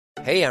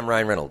Hey, I'm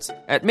Ryan Reynolds.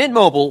 At Mint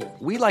Mobile,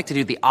 we like to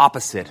do the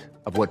opposite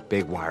of what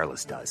Big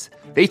Wireless does.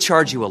 They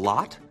charge you a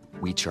lot,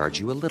 we charge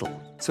you a little.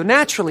 So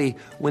naturally,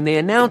 when they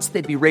announced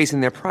they'd be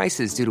raising their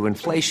prices due to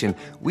inflation,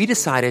 we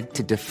decided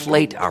to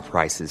deflate our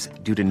prices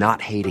due to not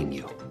hating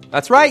you.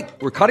 That's right.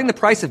 We're cutting the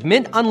price of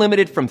Mint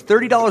Unlimited from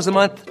 $30 a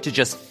month to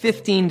just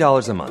 $15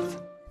 a month.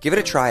 Give it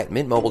a try at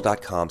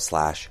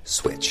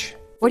mintmobile.com/switch.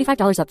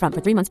 $45 up front for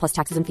 3 months plus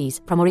taxes and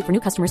fees. Promo rate for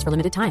new customers for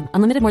limited time.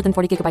 Unlimited more than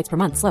 40 gigabytes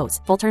per month. Slows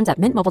full terms at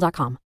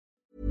mintmobile.com.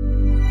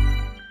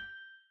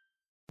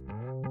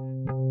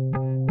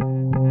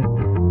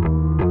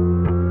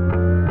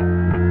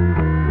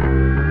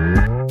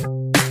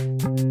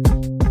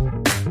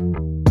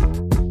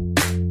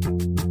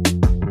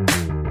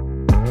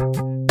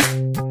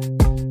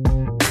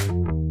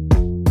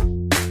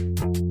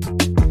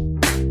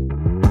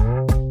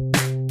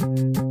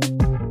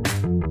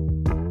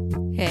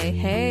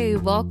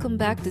 Welcome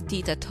back to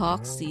Tita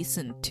Talk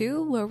Season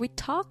 2, where we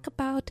talk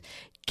about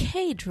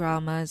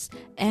K-dramas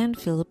and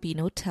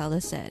Filipino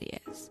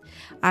teleseries.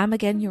 I'm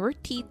again your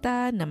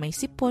tita na may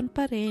sipon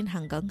pa rin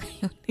hanggang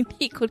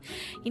ngayon.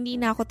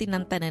 Hindi na ako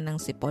tinantanan ng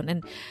sipon.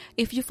 And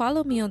if you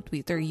follow me on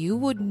Twitter, you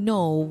would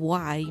know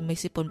why may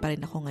sipon pa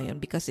rin ako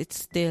ngayon, because it's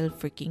still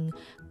freaking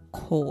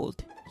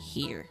cold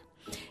here.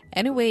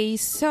 Anyway,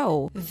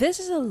 so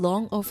this is a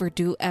long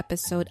overdue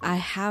episode.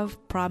 I have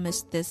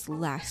promised this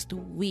last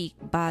week,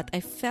 but I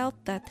felt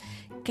that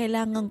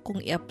kailangan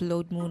kong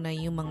i-upload muna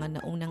yung mga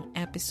naunang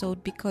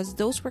episode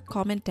because those were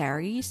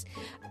commentaries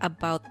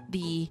about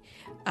the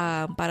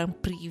parang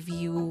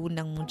preview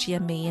ng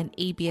GMA and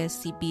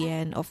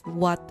ABS-CBN of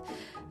what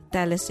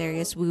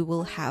teleseries we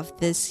will have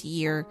this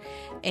year.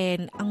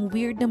 And ang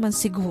weird naman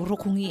siguro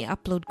kung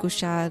i-upload ko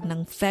siya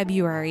ng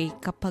February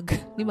kapag,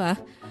 di ba?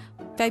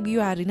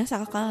 February na,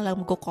 saka ka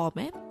lang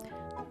mag-comment?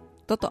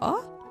 Totoo?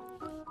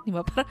 Di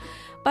ba?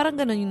 Parang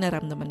ganun yung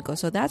naramdaman ko.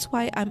 So that's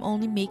why I'm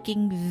only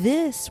making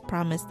this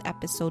promised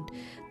episode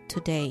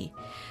today.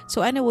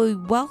 So anyway,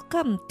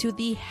 welcome to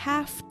the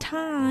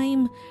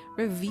halftime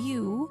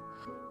review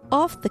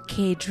of the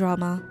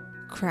K-drama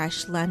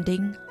Crash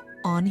Landing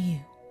on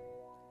You.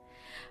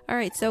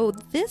 Alright, so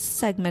this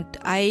segment,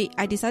 I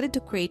decided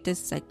to create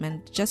this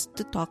segment just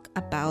to talk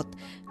about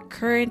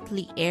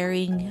currently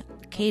airing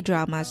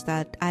K-dramas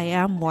that I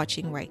am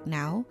watching right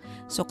now.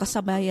 So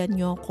kasabayan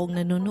nyo kung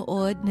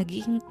nanonood,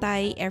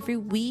 naghihintay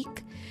every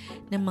week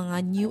ng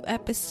mga new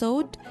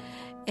episode.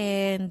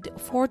 And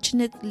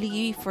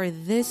fortunately for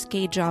this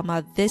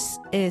K-drama, this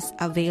is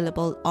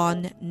available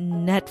on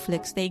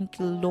Netflix.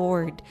 Thank you,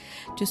 Lord.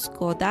 Diyos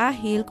ko,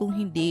 dahil kung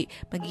hindi,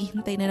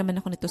 maghihintay na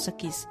naman ako nito sa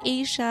Kiss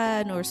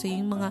Asian or sa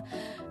yung mga,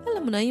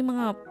 alam mo na, yung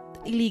mga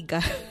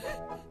illegal.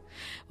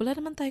 Wala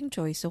naman tayong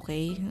choice,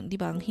 okay? Di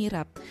ba? Ang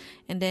hirap.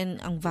 And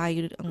then, ang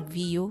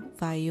Vio,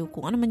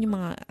 kung ano man yung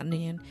mga, ano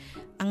yan,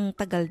 ang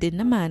tagal din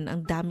naman,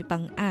 ang dami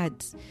pang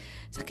ads.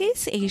 Sa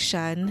Kiss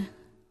Asian,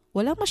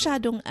 wala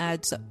masyadong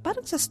ads.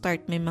 Parang sa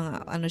start may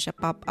mga,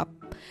 pop-up.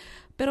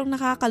 Pero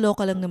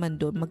nakakaloka lang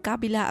naman doon.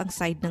 Magkabila ang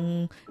side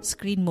ng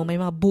screen mo, may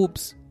mga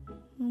boobs.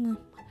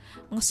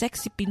 Mga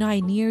sexy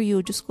Pinay near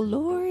you. Diyos ko,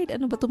 Lord,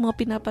 ano ba itong mga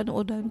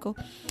pinapanoodan ko?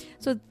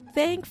 So,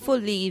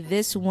 thankfully,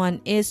 this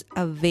one is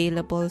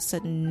available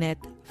sa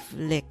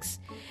Netflix.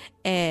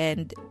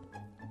 And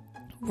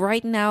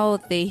right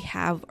now, they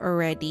have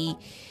already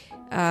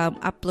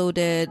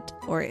uploaded,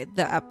 or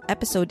the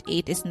episode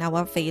 8 is now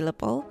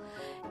available.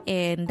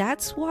 And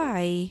that's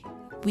why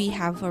we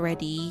have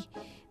already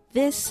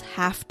this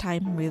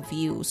halftime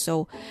review.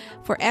 So,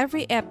 for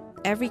every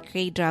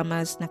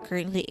K-dramas na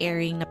currently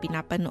airing na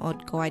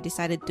pinapanood ko, I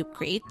decided to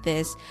create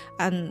this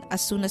and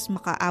as soon as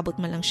makaabot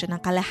man lang siya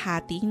ng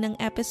kalahati ng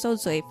episode.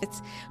 So if it's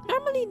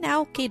normally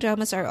now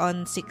K-dramas are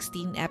on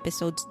 16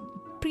 episodes.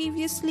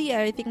 Previously,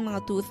 I think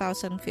mga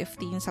 2015,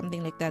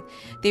 something like that,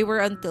 they were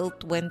until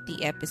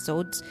 20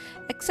 episodes.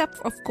 Except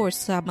of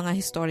course sa mga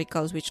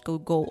historicals which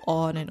could go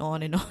on and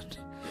on and on.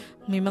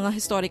 May mga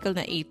historical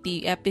na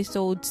 80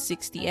 episodes,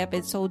 60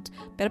 episodes,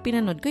 pero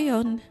pinanood ko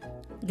yun.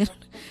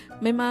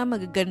 May mga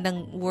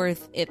magagandang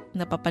worth it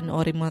na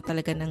papanoorin mo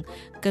talaga ng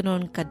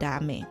ganon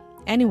kadami.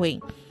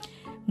 Anyway,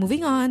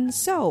 moving on.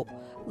 So,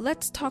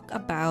 let's talk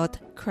about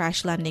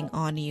Crash Landing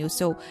on You.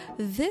 So,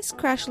 this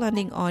Crash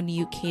Landing on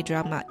You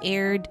K-drama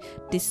aired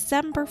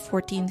December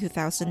 14,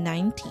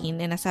 2019.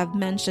 And as I've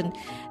mentioned,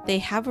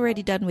 they have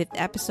already done with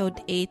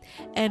episode 8.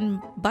 And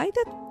by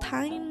the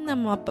time na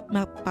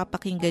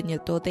mapapakinggan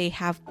nyo to, they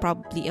have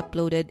probably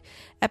uploaded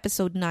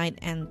episode 9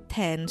 and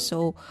 10.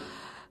 So,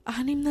 6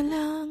 na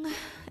lang.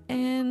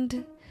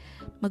 And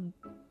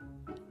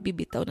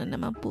magbibitaw na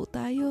naman po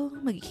tayo.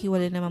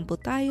 Maghihiwalay naman po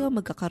tayo.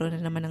 Magkakaroon na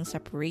naman ng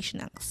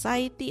separation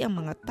anxiety ang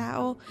mga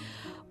tao.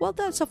 Well,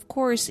 that's of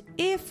course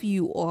if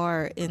you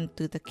are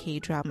into the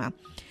K-drama.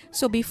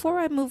 So before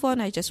I move on,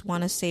 I just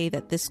want to say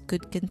that this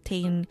could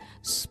contain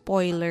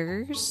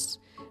spoilers.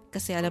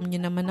 Kasi alam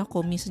niyo naman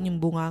ako, minsan yung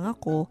bunganga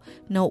ko,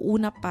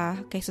 nauuna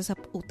pa kaysa sa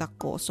utak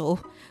ko. So,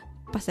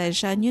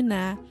 pasensya nyo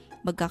na,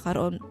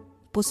 magkakaroon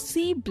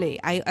posible.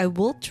 I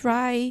will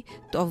try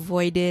to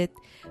avoid it.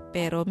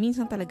 Pero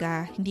minsan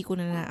talaga, hindi ko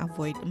na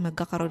na-avoid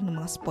magkakaroon ng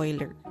mga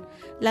spoiler.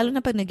 Lalo na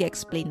pag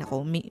nag-explain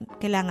ako,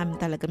 kailangan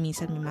talaga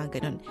minsan may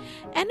mga ganun.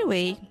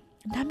 Anyway,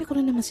 dami ko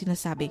na naman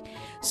sinasabi.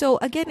 So,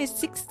 again, it's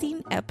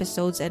 16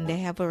 episodes and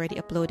they have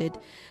already uploaded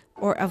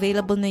or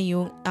available na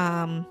yung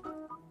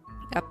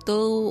up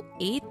to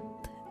 8,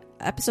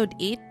 episode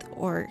 8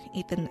 or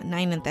 8 and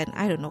 9 and 10.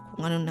 I don't know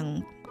kung ano nang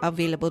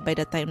available by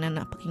the time na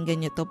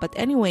napakinggan nyo to. But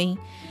anyway,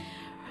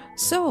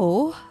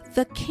 so,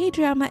 the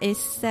K-drama is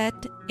set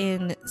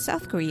in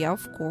South Korea,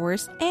 of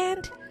course,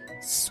 and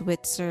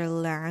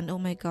Switzerland. Oh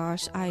my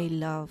gosh, I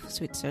love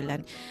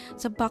Switzerland.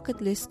 Sa bucket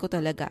list ko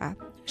talaga,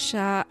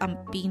 siya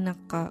ang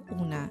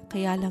pinakauna.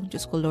 Kaya lang,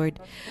 Diyos ko Lord,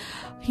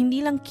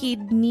 hindi lang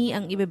kidney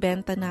ang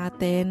ibebenta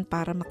natin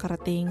para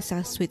makarating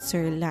sa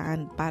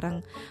Switzerland.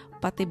 Parang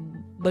pati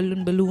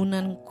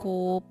balon-balunan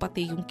ko,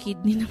 pati yung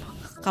kidney ng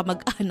mga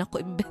kamag-anak ko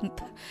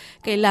ibenta.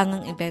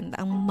 Kailangang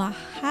ibenta. Ang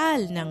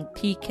mahal ng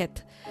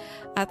ticket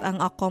at ang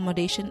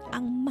accommodation,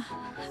 ang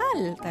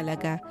mahal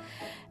talaga.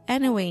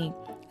 Anyway,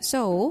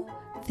 so,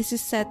 this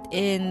is set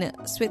in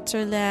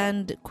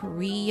Switzerland,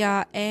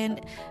 Korea, and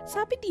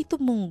sabi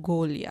dito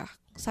Mongolia.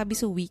 Sabi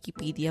sa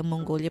Wikipedia,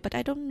 Mongolia. But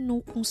I don't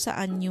know kung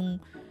saan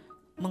yung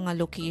mga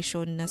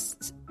location na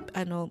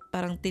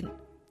parang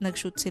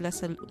nag-shoot sila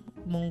sa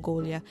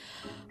Mongolia.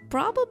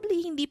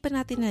 Probably hindi pa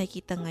natin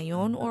nakikita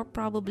ngayon or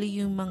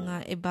probably yung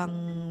mga ibang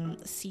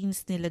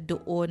scenes nila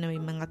doon na may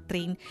mga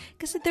train.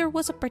 Kasi there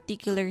was a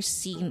particular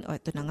scene.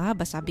 Ito na nga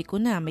ba? Sabi ko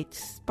na. May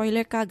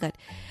spoiler kagad.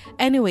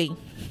 Anyway.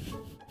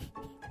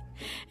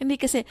 Hindi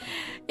kasi,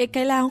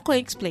 kailangan ko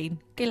i-explain.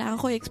 Kailangan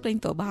ko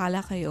i-explain to. Bahala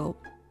kayo.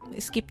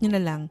 Skip nyo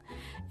na lang.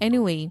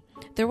 Anyway,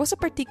 there was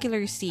a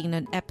particular scene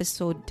on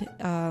episode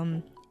 8,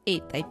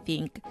 I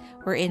think,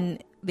 wherein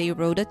they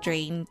rode a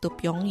train to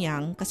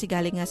Pyongyang kasi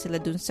galing nga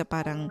sila dun sa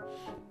parang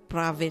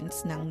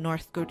province ng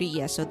North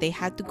Korea. So they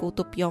had to go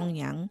to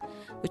Pyongyang,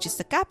 which is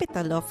the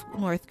capital of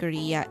North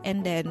Korea,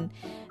 and then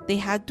they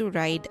had to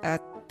ride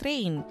a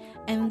train.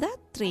 And that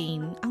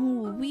train,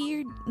 ang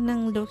weird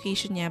ng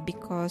location niya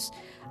because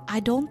I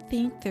don't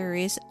think there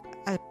is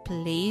a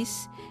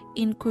place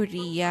in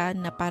Korea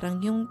na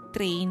parang yung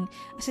train,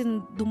 as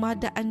in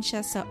dumadaan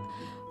siya sa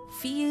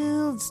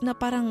fields na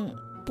parang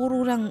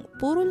puro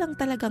lang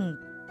talagang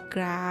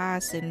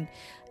grass and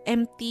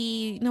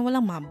empty, na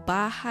walang mga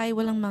bahay,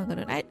 walang mga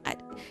ganun.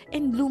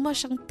 And luma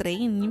siyang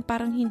train. Yung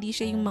parang hindi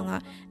siya yung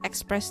mga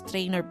express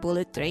train or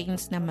bullet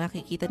trains na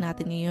makikita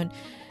natin ngayon.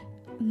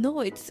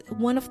 No, it's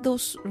one of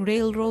those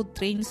railroad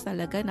trains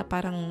talaga na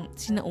parang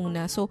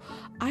sinauna. So,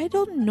 I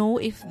don't know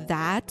if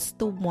that's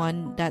the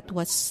one that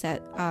was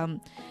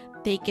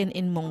taken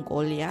in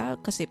Mongolia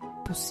kasi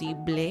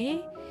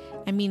posible.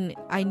 I mean,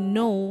 I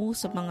know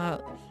sa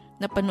mga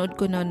napanood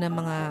ko na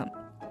mga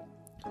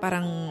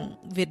parang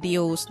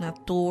videos na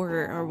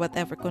tour or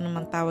whatever ko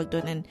naman tawag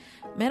doon, and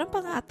meron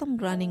pa nga atong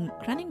running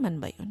man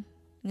ba yun?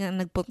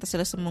 Nga nagpunta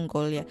sila sa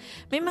Mongolia.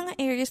 May mga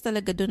areas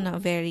talaga doon na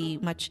very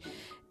much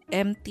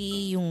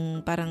empty,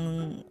 yung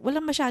parang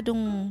walang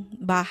masyadong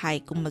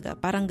bahay, kumbaga.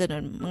 Parang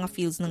ganun, mga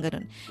fields ng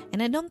ganun. And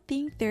I don't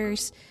think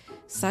there's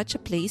such a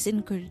place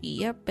in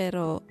Korea,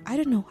 pero I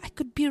don't know, I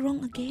could be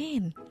wrong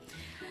again.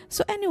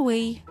 So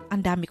anyway,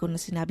 ang dami ko na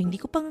sinabi. Hindi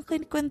ko pa nga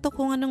kwento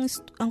kung anong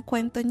ang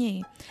kwento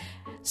niya eh.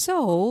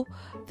 So,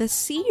 the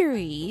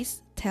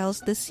series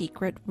tells the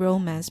secret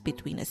romance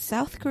between a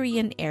South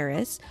Korean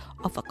heiress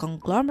of a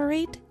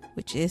conglomerate,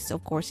 which is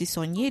of course si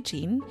Son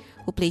Ye-jin,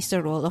 who plays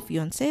the role of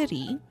Yoon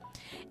Se-ri,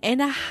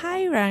 and a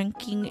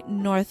high-ranking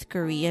North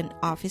Korean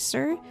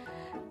officer,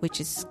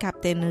 which is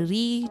Captain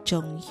Ri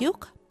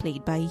Jong-hyuk,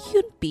 played by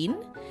Hyun Bin.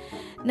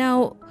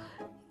 Now,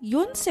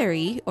 Yoon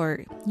Se-ri,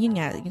 or yun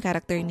nga, yung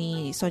character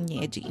ni Son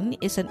Ye-jin,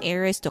 is an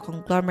heiress to a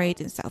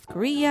conglomerate in South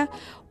Korea.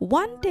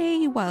 One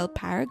day, while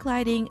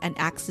paragliding, an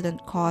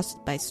accident caused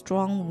by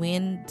strong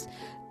wind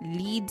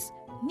leads...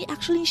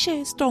 Actually,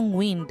 siya strong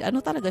wind.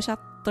 Ano talaga siya?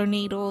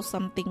 Tornado,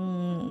 something,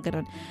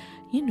 ganun.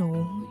 You know,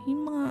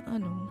 yung mga,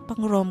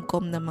 pang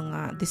rom-com na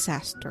mga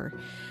disaster.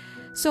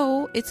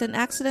 So, it's an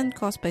accident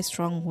caused by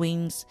strong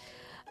winds.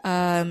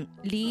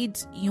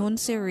 Leads Yoon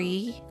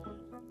Se-ri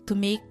to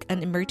make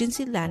an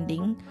emergency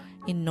landing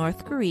in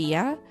North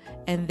Korea,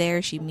 and there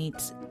she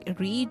meets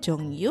Ri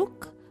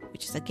Jong-hyuk,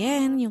 which is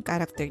again yung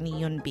character ni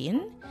Hyun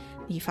Bin,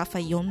 ni Fafa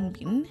Hyun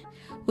Bin,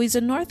 who is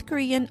a North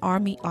Korean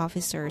army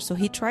officer. So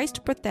he tries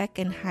to protect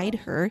and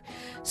hide her.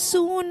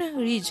 Soon,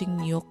 Ri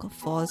Jong-hyuk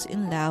falls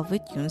in love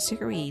with Yoon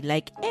Se-ri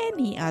like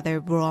any other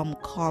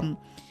rom-com.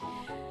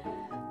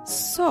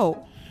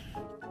 So,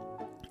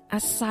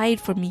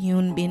 aside from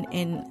Hyun Bin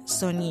and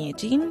Son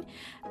Ye-jin,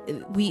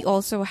 we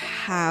also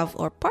have,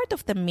 or part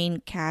of the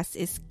main cast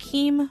is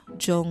Kim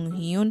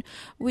Jong-hyun,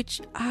 which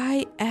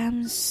I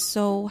am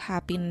so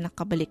happy na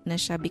nakabalik na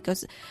siya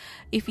because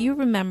if you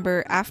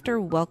remember,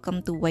 after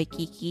Welcome to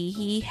Waikiki,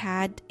 he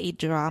had a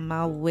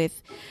drama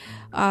with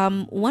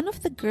one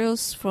of the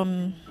girls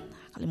from,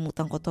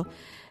 kalimutan ko to,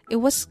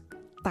 it was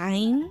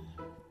Time.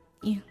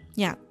 Yeah,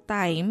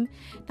 time,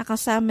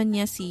 nakasama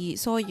niya si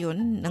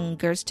Soyun ng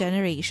Girls'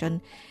 Generation.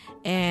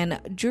 And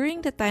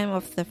during the time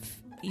of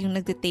yung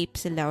nagde-tape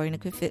sila or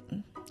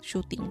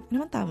shooting,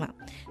 ano man tama?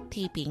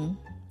 Taping.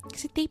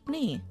 Kasi tape na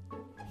eh.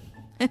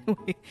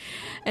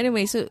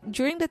 Anyway, so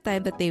during the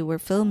time that they were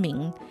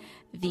filming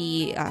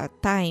the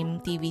Time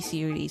TV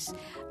series,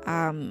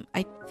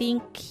 I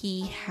think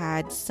he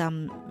had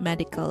some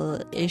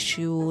medical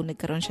issue.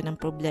 Nagkaroon siya ng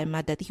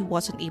problema that he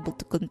wasn't able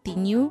to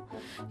continue.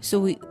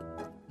 So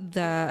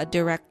the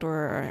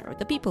director or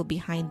the people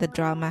behind the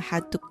drama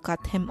had to cut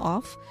him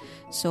off.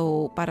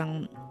 So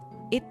parang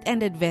it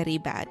ended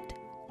very bad.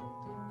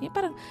 Yung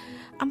parang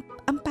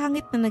ang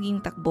pangit na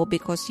naging takbo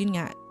because yun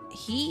nga,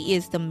 he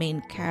is the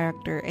main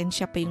character and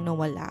siya pa yung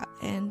nawala.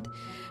 And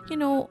you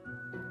know,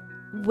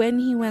 when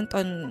he went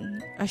on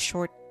a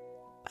short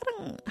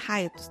parang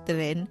hiatus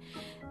din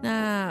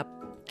na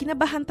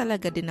kinabahan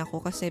talaga din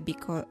ako kasi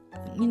because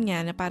yun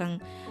nga na parang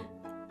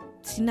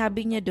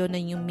sinabi niya doon na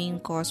yung main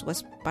cause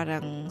was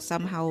parang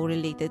somehow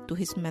related to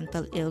his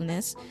mental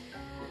illness.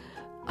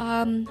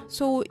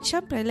 So,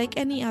 syempre, like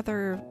any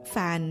other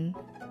fan,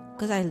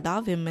 because I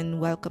love him and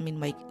welcome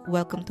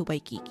to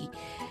Waikiki,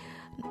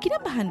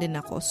 kinabahan din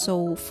ako.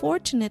 So,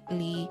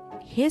 fortunately,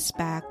 he's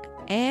back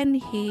and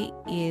he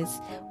is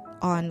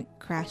on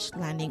Crash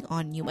Landing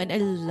on You. And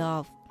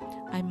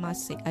I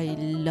must say, I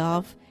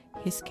love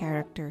his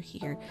character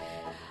here.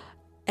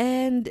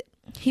 And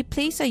he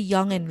plays a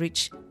young and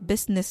rich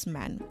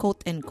businessman,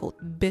 quote unquote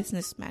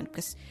businessman,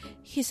 because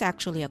he's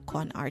actually a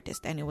con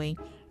artist anyway.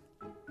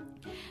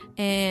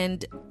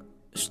 And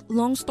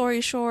long story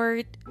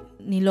short,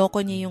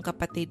 niloko niya yung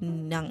kapatid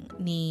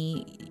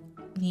ni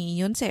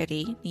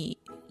Yunseri, ni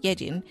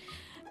Yejin,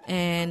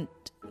 and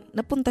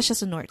napunta siya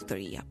sa North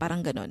Korea,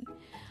 parang ganon.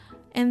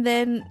 And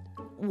then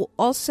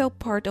also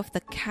part of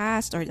the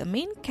cast or the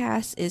main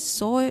cast is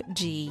So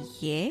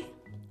Ji-ye.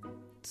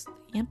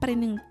 Yan pa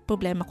rin yung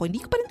problema ko. Hindi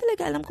ko pa rin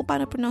talaga alam kung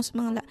paano pronounce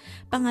mga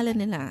pangalan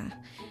nila.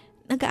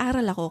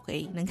 Nag-aaral ako,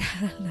 okay?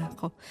 Nag-aaral na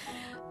ako.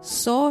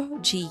 So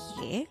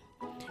Ji-ye.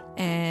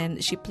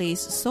 And she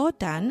plays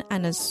So-dan,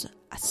 an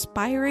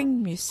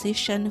aspiring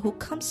musician who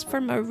comes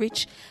from a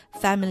rich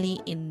family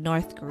in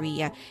North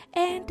Korea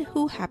and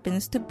who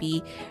happens to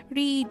be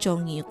Ri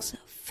Jong-hyuk's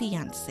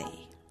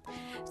fiancé.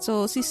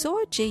 So, si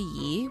So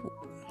Ji-ye,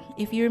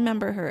 if you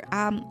remember her,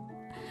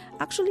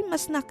 actually,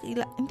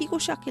 hindi ko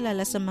siya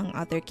kilala sa mga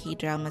other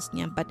K-dramas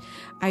niya, but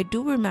I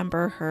do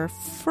remember her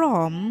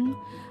from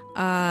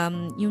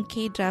yung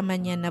K-drama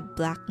niya na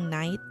Black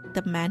Knight,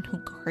 The Man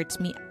Who Hurts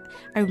Me.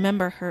 I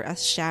remember her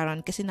as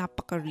Sharon kasi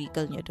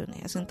napaka-regal niya doon.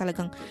 As in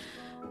talagang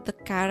the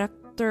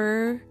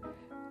character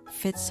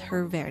fits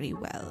her very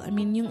well. I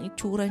mean, yung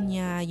itsura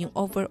niya, yung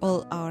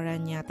overall aura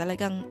niya,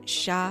 talagang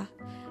siya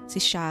si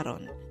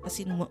Sharon.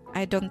 As in,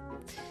 I don't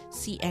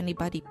see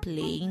anybody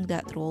playing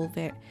that role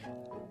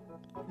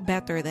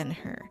better than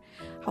her.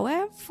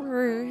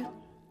 However,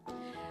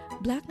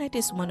 Black Knight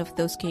is one of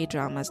those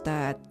K-dramas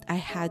that I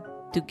had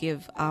to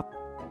give up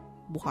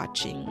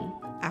watching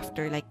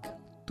after like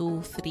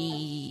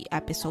 2-3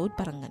 episode,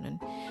 parang ganun.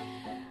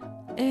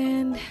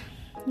 And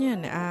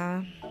yun,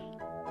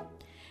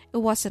 it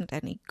wasn't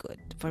any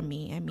good for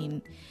me. I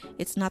mean,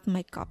 it's not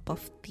my cup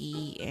of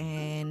tea,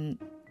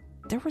 and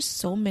there were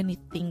so many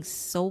things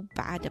so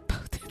bad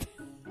about it.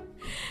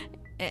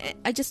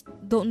 I just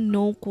don't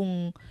know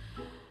kung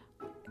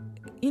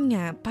yun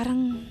nga,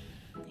 parang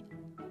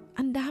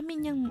ang dami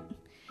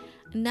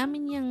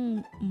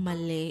niyang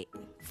mali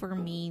for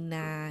me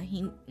na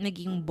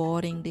naging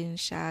boring din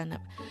siya.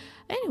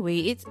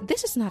 Anyway,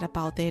 this is not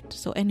about it.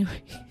 So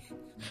anyway,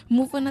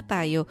 move on na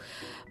tayo.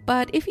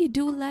 But if you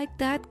do like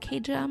that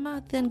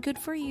K-drama, then good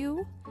for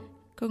you.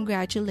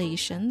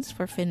 Congratulations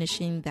for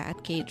finishing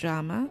that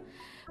K-drama.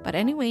 But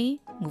anyway,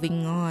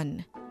 moving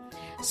on.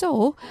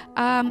 So,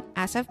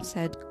 as I've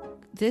said,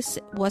 this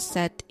was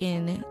set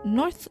in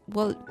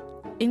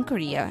in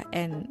Korea,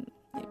 and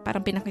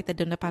parang pinakita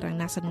doon na parang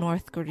nasa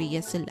North Korea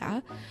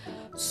sila.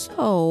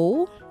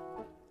 So,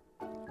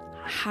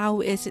 how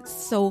is it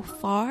so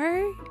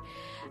far?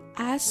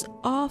 As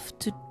of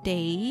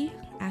today,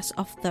 as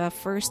of the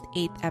first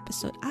 8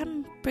 episode,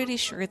 I'm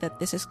pretty sure that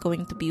this is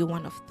going to be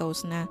one of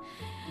those na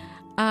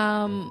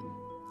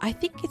I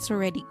think it's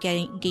already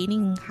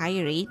gaining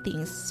high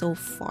ratings so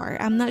far.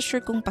 I'm not sure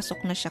kung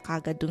pasok na siya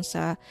kagad dun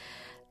sa,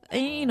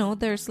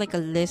 there's like a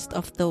list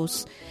of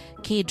those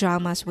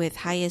K-dramas with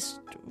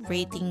highest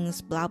ratings,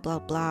 blah, blah,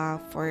 blah,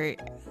 for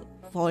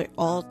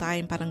all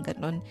time, parang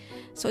ganon.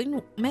 So,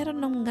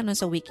 meron nang ganon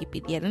sa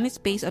Wikipedia, and it's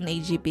based on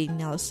AGB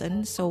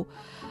Nelson. So,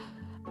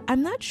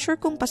 I'm not sure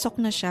kung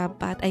pasok na siya,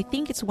 but I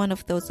think it's one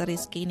of those that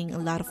is gaining a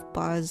lot of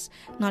buzz,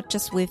 not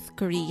just with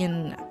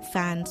Korean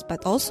fans,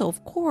 but also, of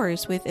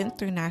course, with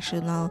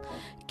international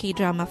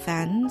K-drama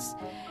fans.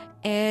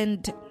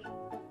 And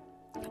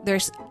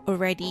there's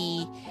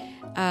already,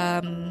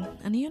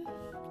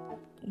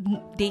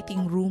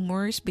 dating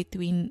rumors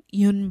between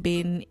Yoon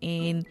Bin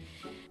and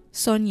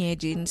Son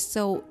Ye-jin.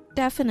 So,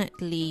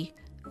 definitely,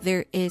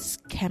 there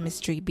is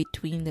chemistry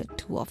between the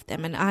two of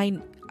them. And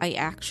I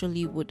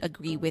actually would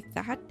agree with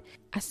that.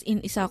 As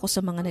in, isa ako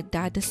sa mga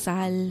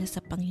nagdadasal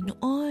sa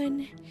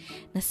Panginoon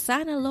na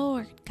sana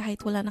Lord,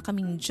 kahit wala na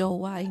kaming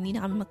jowa, hindi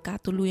na kami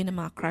magkatuluyan ng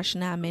mga crush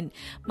namin,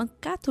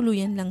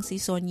 magkatuluyan lang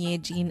si Son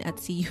Ye-jin at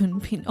si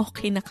Yoon-bin,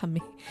 okay na kami.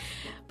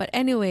 But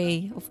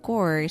anyway, of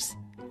course,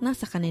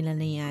 nasa kanila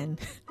na yan.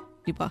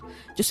 Diba?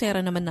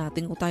 Diyosera naman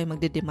natin kung tayo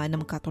magdedemand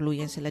na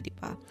magkatuluyan sila,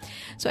 diba?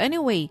 So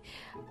anyway,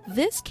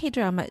 this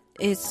K-drama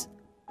is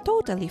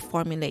totally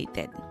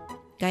formulated.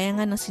 Gaya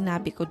nga ng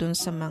sinabi ko dun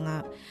sa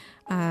mga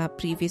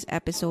previous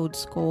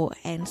episodes ko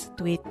and sa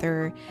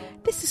Twitter,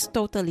 this is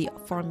totally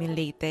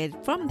formulated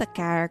from the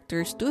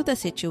characters to the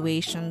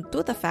situation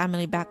to the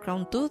family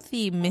background to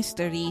the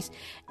mysteries.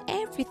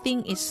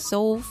 Everything is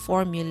so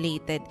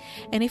formulated.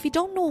 And if you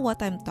don't know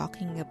what I'm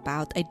talking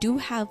about, I do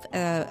have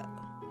a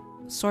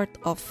sort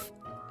of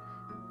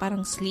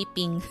parang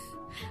sleeping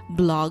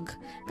blog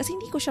kasi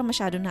hindi ko siya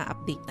masyado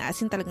na-update na. As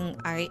in talagang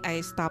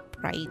I stopped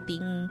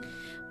writing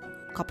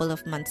couple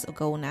of months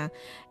ago na.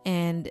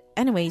 And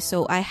anyway,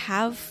 so I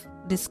have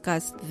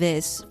discussed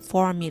this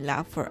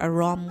formula for a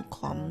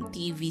rom-com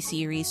TV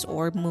series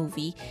or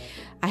movie.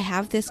 I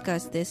have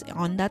discussed this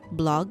on that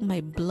blog.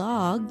 My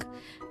blog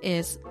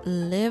is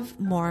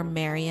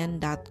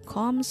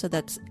livemoremarian.com. So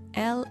that's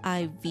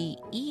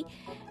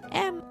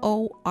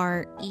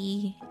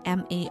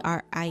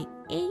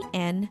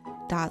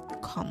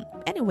LIVEMOREMARIAN.com.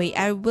 Anyway,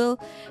 I will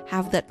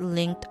have that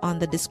linked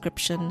on the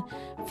description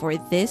for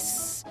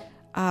this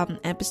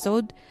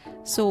episode.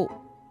 So,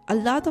 a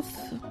lot of,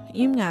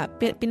 yun nga,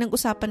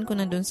 pinag-usapan ko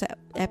na dun sa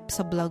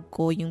blog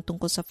ko yung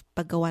tungkol sa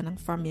paggawa ng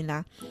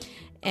formula.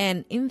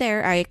 And in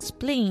there, I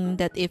explained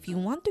that if you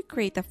want to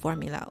create a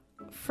formula,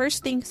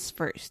 first things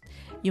first,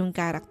 yung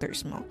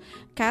characters mo.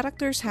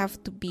 Characters have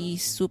to be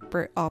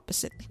super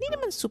opposite. Hindi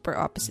naman super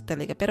opposite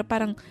talaga, pero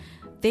parang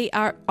they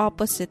are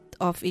opposite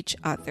of each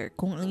other.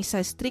 Kung ang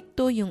isa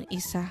stricto, yung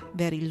isa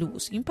very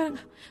loose. Yung parang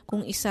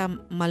kung isa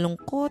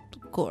malungkot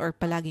or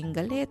palaging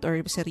galit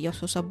or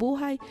seryoso sa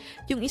buhay,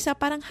 yung isa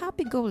parang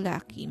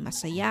happy-go-lucky,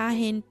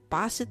 masayahin,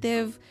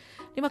 positive,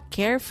 di ba,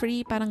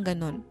 carefree, parang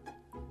ganon.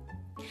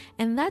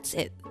 And that's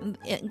it.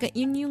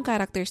 Yun yung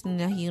characters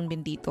na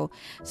Yoon-bin dito.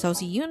 So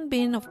si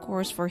Yoon-bin, of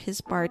course, for his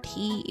part,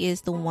 he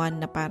is the one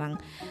na parang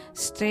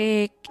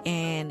strict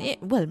and,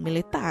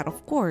 militar,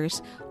 of course.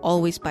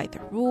 Always by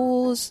the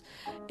rules.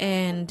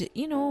 And,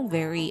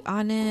 very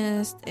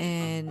honest.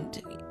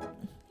 And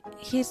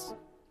he's,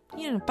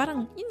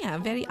 parang,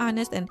 very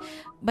honest and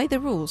by the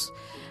rules.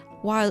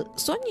 While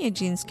Son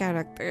Ye-jin's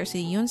character,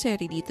 si Yoon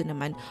Se-ri dito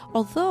naman,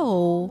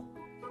 although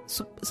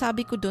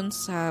sabi ko dun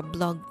sa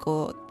blog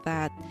ko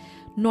that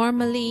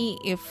normally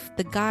if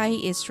the guy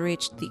is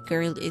rich, the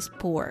girl is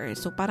poor.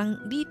 So parang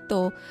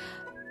dito,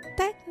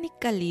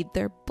 technically,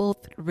 they're both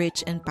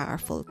rich and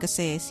powerful.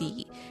 Kasi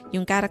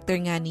yung character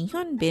nga ni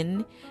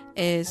Hyun-bin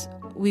is,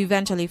 we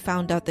eventually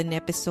found out in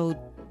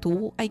episode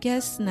 2, I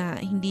guess, na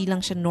hindi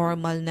lang siya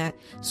normal na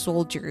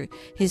soldier.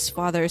 His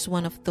father is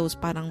one of those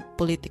parang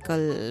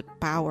political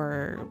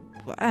power.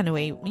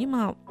 Anyway, yung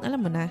mga, alam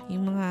mo na,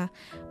 yung mga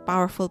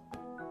powerful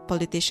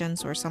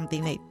politicians or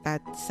something like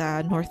that sa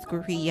North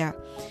Korea.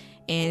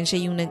 And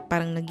siya yung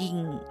parang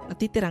naging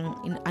natitirang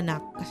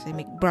anak kasi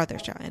may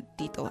brother siya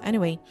dito.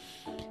 Anyway,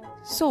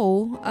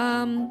 so,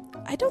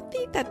 I don't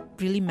think that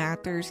really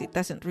matters. It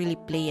doesn't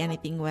really play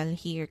anything well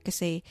here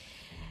kasi,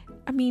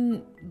 I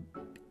mean,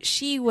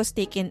 she was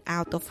taken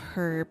out of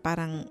her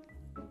parang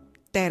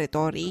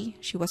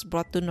territory. She was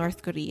brought to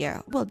North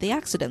Korea. Well, the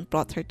accident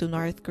brought her to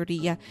North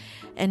Korea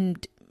and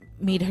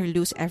made her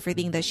lose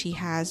everything that she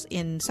has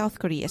in South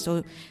Korea.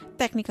 So,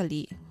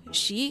 technically,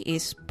 she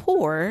is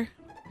poor,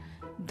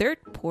 dirt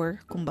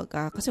poor,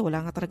 kumbaga, kasi wala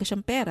nga talaga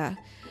siyang pera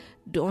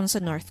doon sa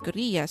North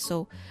Korea.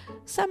 So,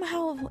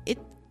 somehow, it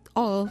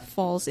all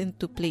falls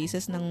into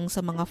places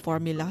sa mga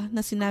formula na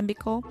sinabi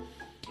ko.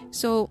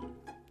 So,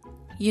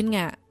 yun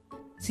nga,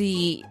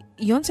 si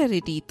Yoon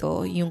Se-ri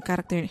dito, yung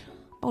character,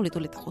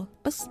 paulit-ulit ako.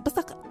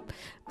 Basta,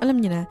 alam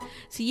niyo na,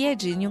 si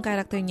Ye-jin, yung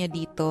character niya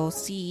dito,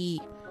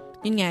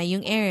 yun nga, yung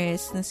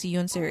heiress na si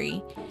Yoon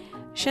Se-ri,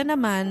 siya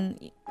naman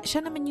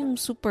yung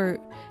super,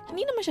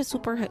 hindi naman siya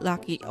super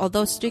lucky,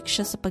 although strict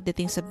siya sa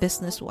pagdating sa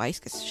business-wise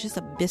kasi she's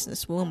a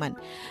businesswoman.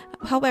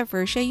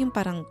 However, siya yung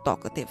parang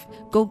talkative,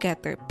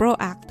 go-getter,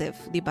 proactive,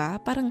 di ba?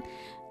 Parang,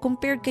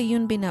 compared kay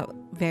Yoon-bin na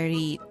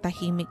very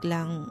tahimik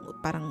lang,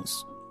 parang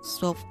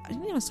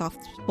hindi naman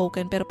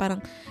soft-spoken, pero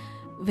parang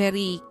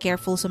very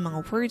careful sa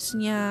mga words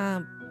niya,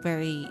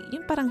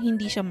 yung parang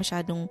hindi siya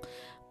masyadong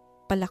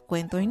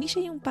palakwento, hindi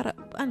siya yung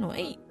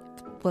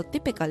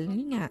typical,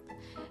 yun nga,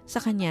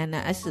 sa kanya na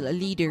as a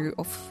leader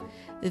of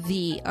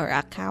or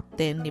a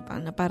captain, di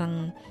ba, na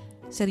parang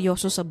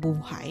seryoso sa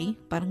buhay,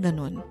 parang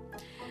ganun.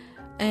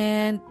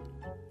 And,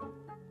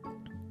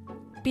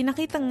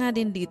 pinakita nga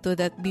din dito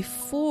that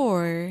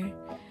before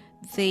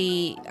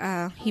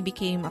he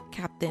became a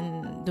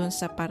captain dun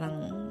sa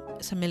parang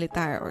sa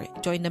military or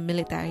joined the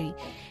military.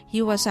 He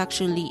was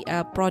actually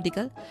a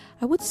prodigal.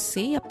 I would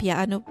say a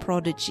piano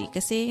prodigy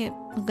kasi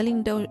ang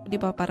galing daw,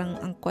 di ba, parang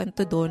ang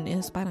kwento doon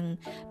is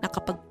parang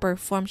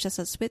nakapag-perform siya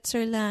sa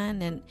Switzerland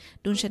and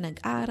dun siya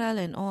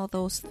nag-aral and all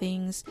those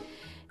things.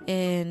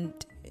 And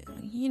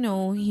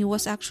he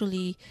was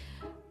actually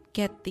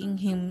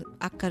getting him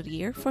a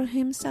career for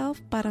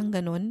himself, parang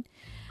ganun.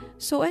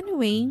 So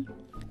anyway,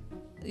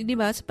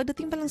 diba, sa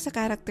pagdating pa lang sa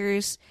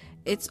characters,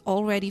 it's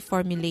already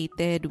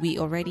formulated. We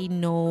already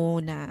know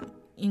na,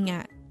 yun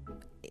nga,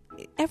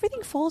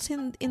 everything falls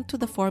into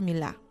the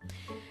formula.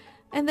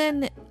 And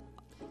then,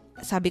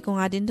 sabi ko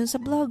nga din dun sa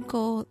blog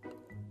ko,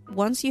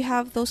 once you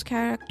have those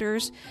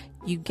characters,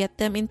 you get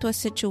them into a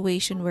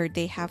situation where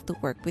they have to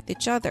work with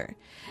each other.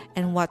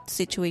 And what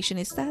situation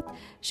is that?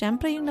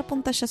 Siyempre, yung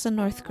napunta siya sa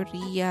North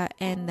Korea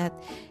and that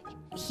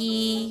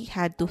he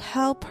had to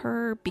help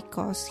her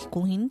because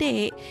kung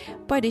hindi,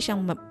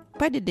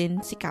 pwede din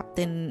si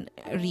Captain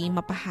Ri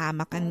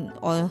mapahamak and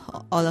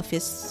all of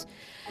his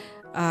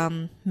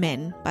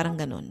men, parang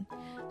ganun.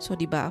 So,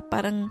 diba,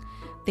 parang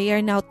they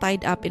are now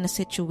tied up in a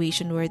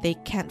situation where they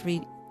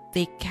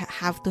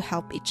have to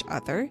help each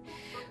other.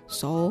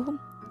 So,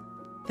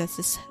 this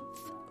is,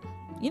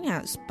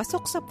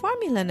 pasok sa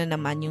formula na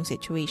naman yung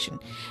situation.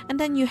 And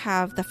then you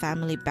have the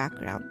family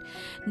background.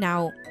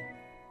 Now,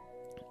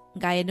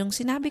 gaya nung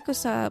sinabi ko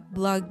sa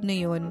blog na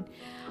yun,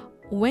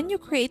 when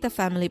you create a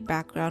family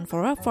background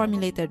for a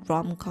formulated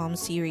rom-com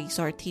series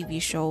or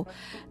TV show,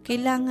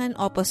 kailangan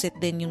opposite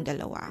din yung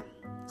dalawa.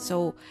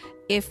 So,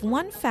 if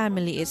one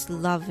family is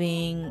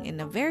loving in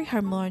a very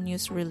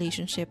harmonious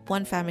relationship,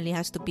 one family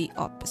has to be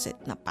opposite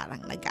na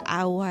parang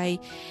nag-aaway,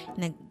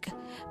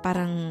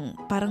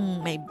 parang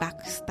may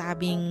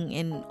backstabbing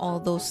and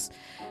all those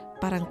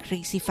parang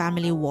crazy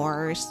family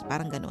wars,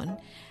 parang ganun.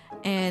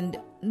 And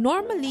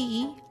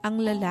normally,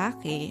 ang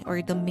lalaki or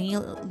the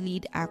male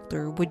lead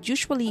actor would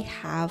usually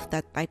have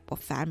that type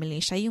of family.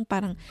 Siya yung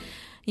parang,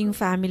 yung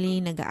family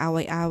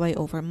nag-aaway-aaway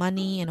over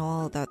money and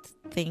all that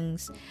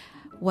things.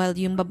 While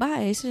yung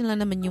babae, sila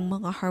naman yung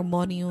mga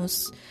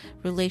harmonious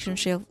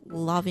relationship,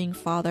 loving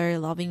father,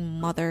 loving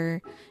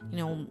mother,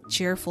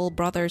 cheerful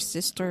brother,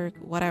 sister,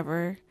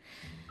 whatever.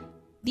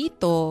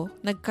 Dito,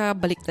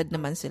 nagkabaliktad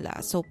naman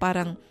sila. So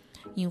parang,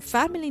 yung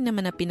family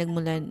naman na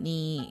pinagmulan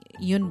ni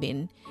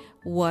Yunbin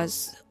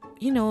was,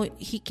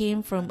 he came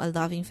from a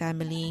loving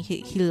family.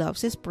 He loves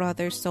his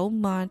brother so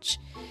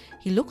much.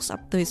 He looks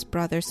up to his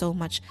brother so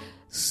much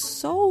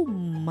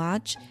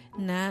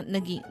na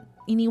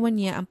iniwan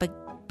niya ang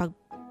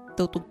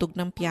pagtutugtog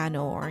ng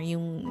piano or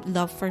yung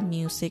love for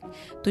music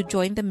to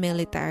join the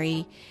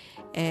military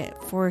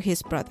for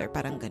his brother,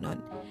 parang ganon.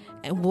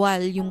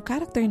 While yung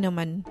character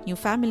naman, yung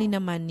family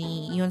naman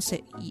ni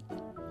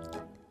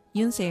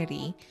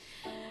Yunseri,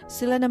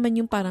 sila naman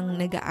yung parang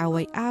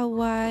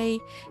nag-aaway-away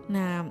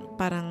na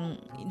parang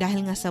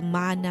dahil nga sa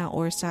mana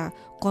or sa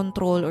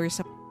control or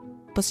sa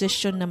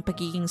position ng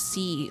pagiging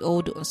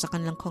CEO doon sa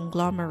kanilang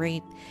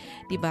conglomerate,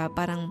 diba?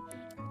 Parang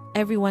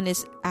everyone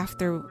is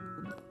after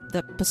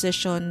the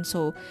position,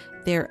 so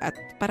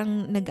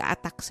parang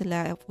nag-a-attack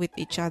sila with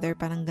each other,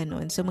 parang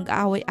ganun. So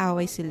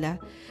mag-aaway-away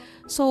sila.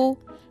 So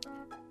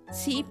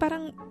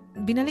parang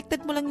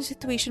binaliktad mo lang yung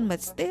situation but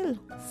still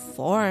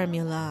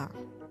formula.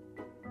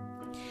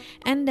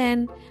 And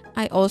then,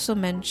 I also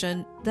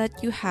mentioned that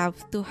you have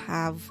to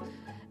have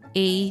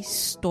a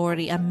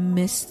story, a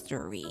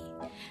mystery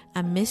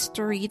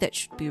that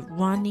should be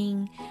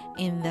running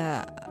in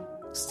the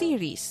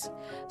series.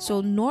 So,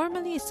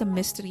 normally, it's a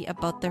mystery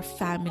about their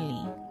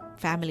family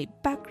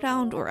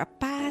background or a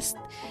past,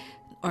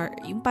 or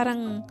yung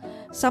parang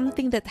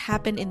something that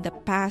happened in the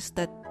past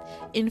that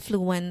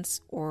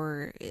influence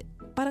or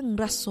parang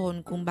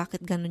rason kung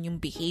bakit ganun yung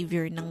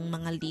behavior ng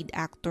mga lead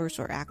actors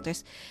or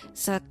actors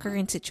sa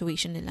current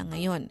situation nila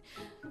ngayon.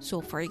 So,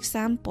 for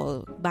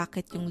example,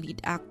 bakit yung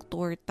lead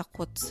actor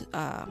takot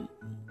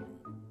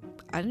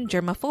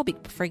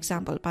germophobic, for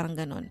example, parang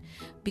ganun.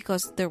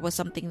 Because there was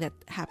something that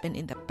happened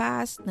in the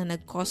past na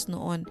nag-cause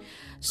noon.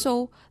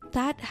 So,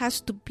 that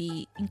has to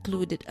be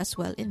included as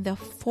well in the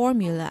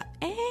formula.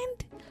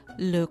 And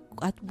look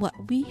at what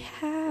we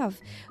have.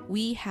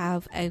 We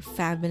have a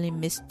family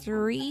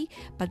mystery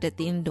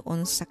pagdating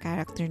doon sa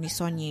character ni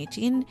Son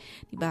Ye-jin.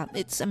 Diba?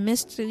 It's a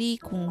mystery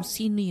kung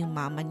sino yung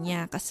mama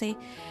niya. Kasi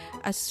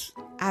as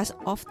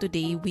of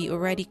today, we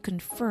already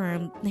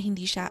confirmed na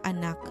hindi siya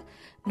anak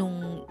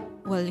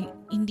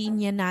hindi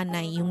niya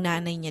yung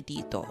nanay niya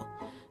dito.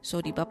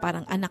 So, diba,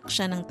 parang anak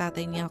siya ng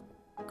tatay niya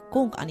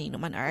kung kanino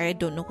man, or I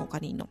don't know kung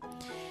kanino.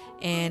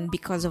 And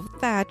because of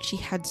that, she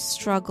had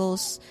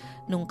struggles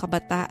nung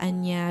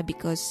kabataan niya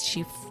because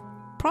she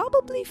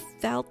probably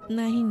felt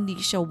na hindi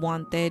siya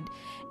wanted.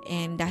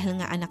 And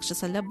dahil nga anak siya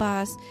sa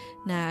labas,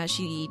 na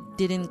she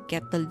didn't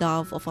get the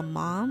love of a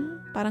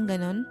mom. Parang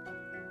ganun.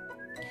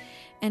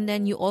 And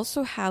then you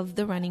also have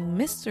the running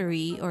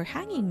mystery or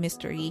hanging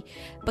mystery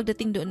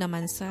pagdating doon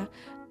naman sa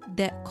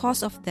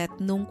cause of death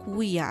nung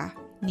kuya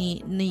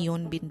ni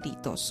Yunbin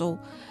dito. So,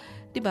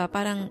 diba,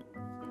 parang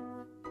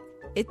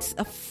it's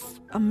a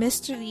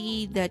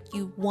mystery that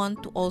you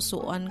want to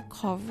also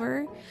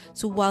uncover.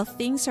 So while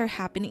things are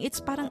happening,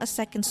 it's parang a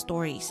second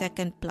story,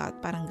 second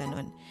plot, parang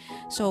ganun.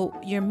 So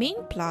your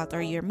main plot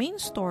or your main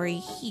story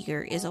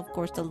here is of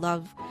course the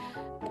love,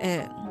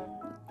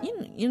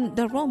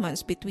 the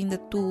romance between the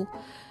two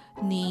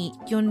ni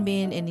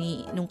Hyunbin and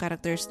nung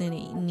characters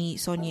ni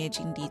Son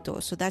Ye-jin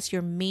dito. So that's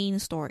your main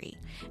story.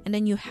 And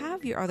then you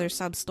have your other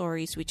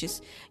sub-stories, which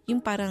is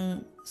yung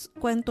parang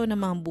kwento ng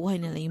mga buhay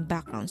nila, yung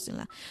backgrounds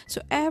nila.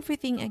 So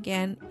everything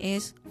again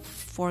is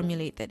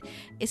formulated.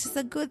 Is this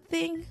a good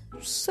thing?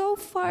 So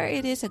far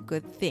it is a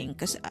good thing.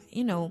 Because,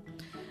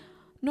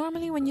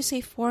 normally when you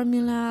say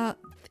formula,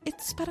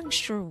 it's parang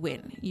sure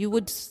win. You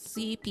would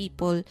see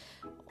people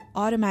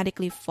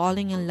automatically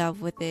falling in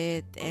love with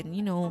it, and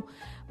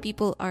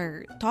people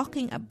are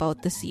talking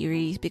about the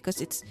series because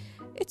it's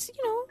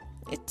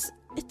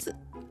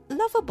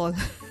lovable.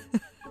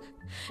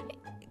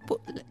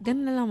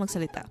 Ganun na lang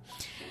magsalita.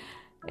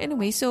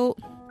 Anyway, so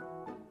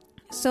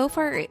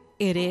far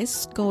it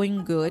is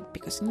going good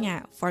because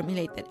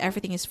formulated.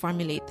 Everything is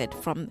formulated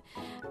from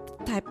the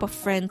type of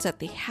friends that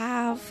they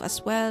have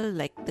as well,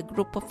 like the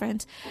group of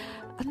friends.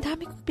 Ang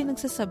dami kong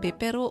pinagsasabi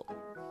pero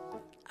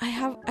I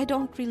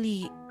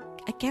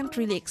can't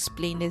really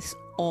explain this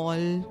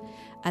all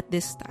at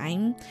this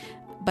time.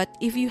 But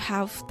if you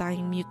have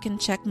time, you can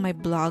check my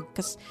blog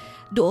kasi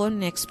doon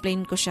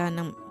na-explain ko siya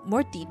ng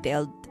more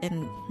detailed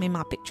and may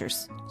mga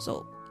pictures.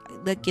 So,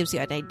 that gives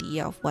you an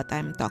idea of what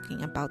I'm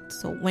talking about.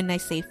 So, when I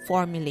say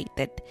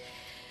formulated.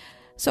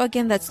 So,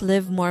 again, that's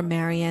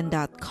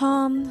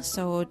livemoremarian.com.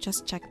 So,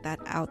 just check that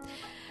out.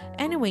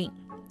 Anyway,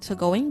 so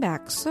going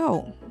back.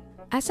 So,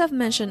 as I've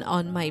mentioned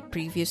on my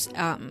previous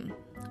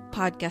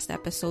podcast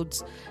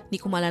episodes,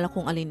 hindi ko maalala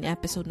kung alin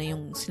episode na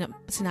yung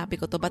sinabi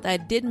ko to, but I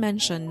did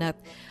mention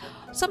that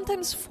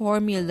sometimes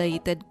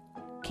formulated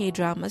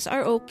K-dramas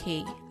are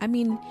okay. I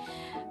mean,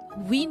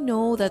 we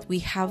know that we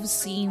have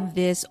seen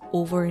this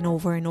over and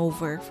over and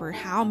over for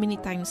how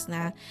many times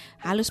na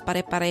halos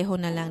pare-pareho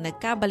na lang,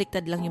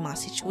 nagkabaliktad lang yung mga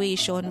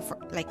situation.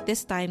 Like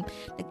this time,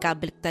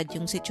 nagkabaliktad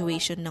yung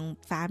situation ng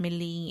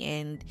family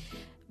and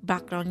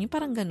background, yung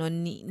parang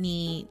ganun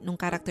ni nung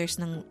characters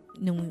ng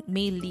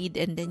male lead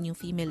and then yung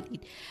female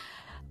lead.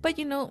 But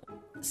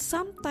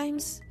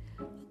sometimes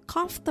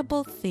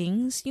comfortable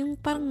things, yung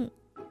parang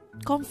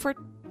comfort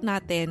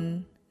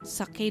natin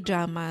sa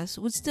K-dramas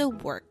would still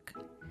work.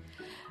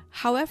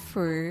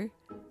 However,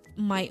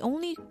 my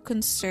only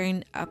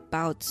concern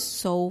about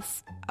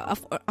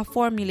a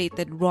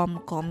formulated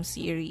rom-com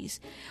series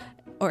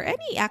or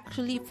any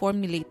actually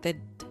formulated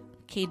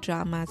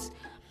K-dramas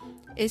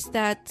is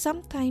that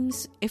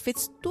sometimes if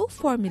it's too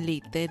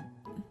formulated,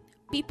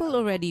 people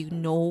already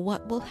know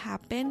what will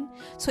happen,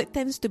 so it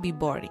tends to be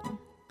boring.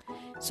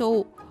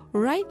 So,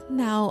 right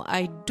now,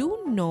 I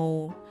do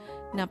know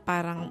na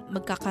parang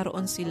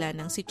magkakaroon sila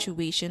ng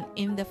situation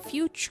in the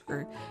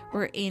future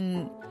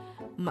wherein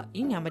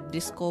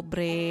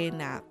madiscover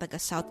na taga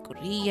South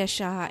Korea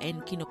siya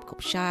and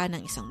kinupkup siya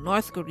ng isang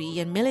North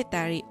Korean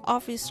military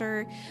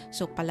officer.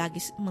 So,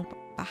 palagi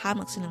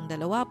pahamak silang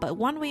dalawa, but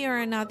one way or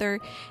another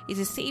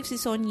is save si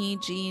Son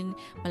Ye-jin,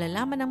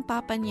 malalaman ng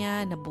papa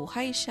niya na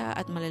buhay siya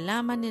at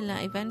malalaman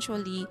nila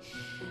eventually.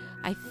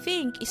 I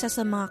think isa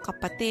sa mga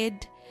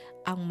kapatid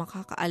ang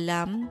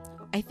makakaalam.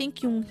 I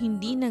think yung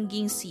hindi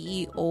naging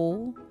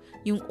CEO,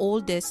 yung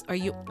eldest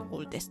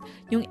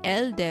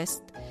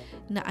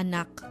na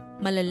anak,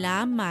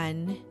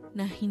 malalaman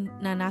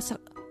na nasa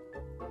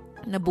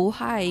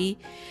nabuhay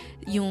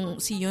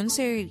yung si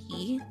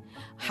Yoon-seri.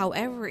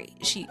 However,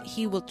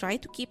 he will try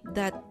to keep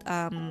that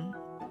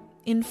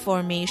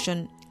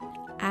information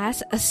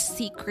as a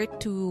secret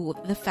to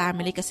the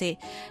family kasi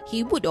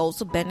he would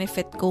also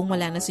benefit kung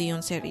wala na si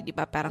Yoon-seri, di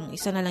ba? Parang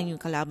isa na lang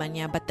yung kalaban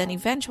niya. But then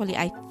eventually,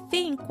 I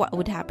think what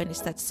would happen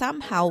is that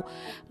somehow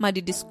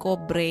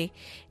madidiscover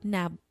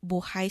na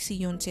buhay si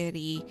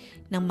Yoon-seri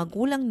ng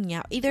magulang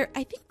niya.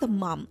 I think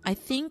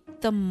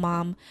the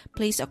mom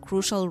plays a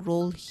crucial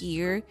role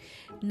here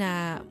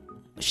na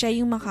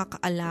siya yung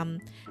makakaalam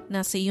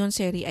na si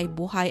Yoon-seri ay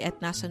buhay at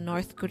nasa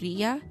North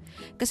Korea.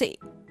 Kasi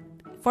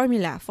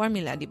formula,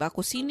 di ba?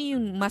 Kung sino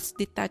yung mas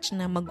detached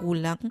na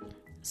magulang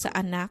sa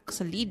anak,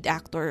 sa lead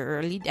actor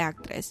or lead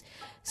actress,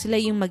 sila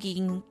yung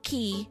magiging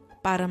key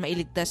para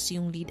mailigtas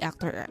yung lead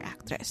actor or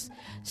actress.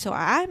 So,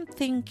 I'm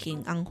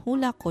thinking, ang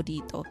hula ko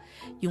dito,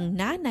 yung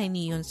nanay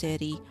ni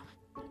Yoon-seri,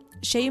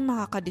 siya yung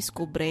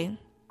makakadiskubre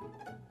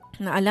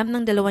na alam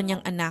ng dalawa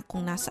niyang anak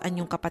kung nasaan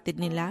yung kapatid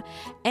nila,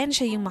 and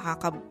siya yung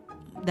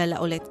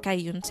makakadala ulit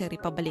kay Yoon-seri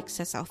pabalik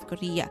sa South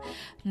Korea.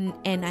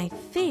 And I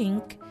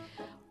think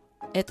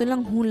ito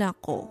lang hula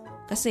ko.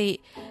 Kasi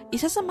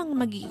isa sa mga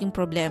magiging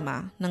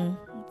problema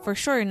for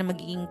sure na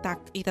magiging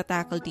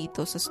itatakal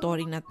dito sa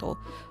story na to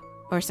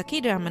or sa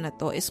K-drama na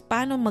to is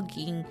paano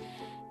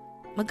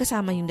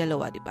magkasama yung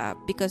dalawa, di ba?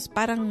 Because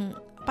para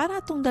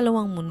itong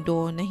dalawang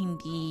mundo na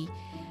hindi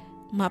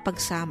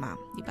mapagsama,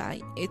 di ba?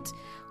 It's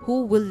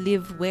who will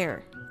live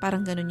where.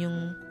 Parang ganun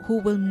yung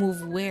who will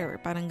move where.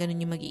 Parang ganun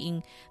yung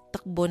magiging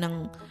takbo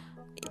ng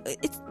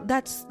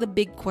that's the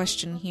big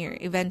question here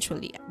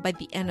eventually by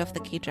the end of the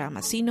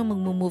K-drama. Sino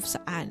magmo-move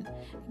saan?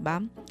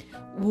 Diba?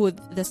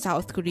 Would the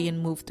South Korean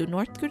move to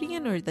North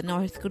Korean or the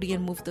North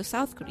Korean move to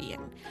South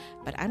Korean?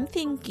 But I'm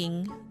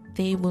thinking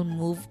they will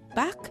move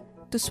back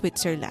to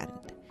Switzerland.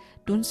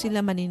 Doon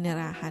sila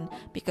maninirahan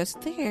because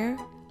there,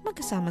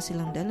 magkasama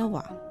silang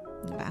dalawa.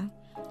 Diba?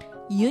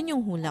 Yun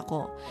yung hula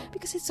ko.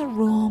 Because it's a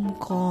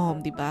rom-com,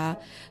 diba?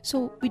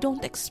 So, we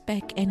don't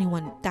expect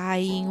anyone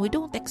dying. We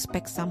don't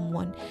expect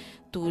someone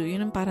to,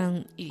 yun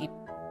parang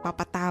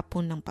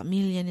ipapatapon ng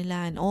pamilya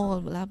nila and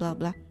all, blah, blah,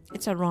 blah.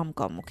 It's a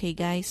rom-com, okay,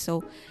 guys?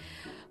 So,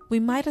 we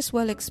might as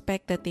well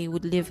expect that they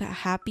would live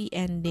a happy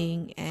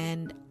ending,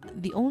 and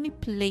the only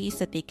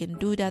place that they can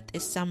do that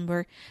is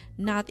somewhere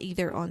not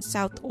either on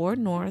South or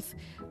North,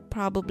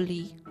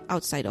 probably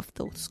outside of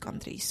those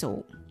countries.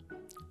 So,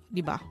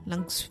 diba?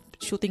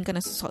 Shooting ka na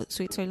sa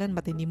Switzerland,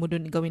 but hindi mo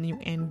dun gawin yung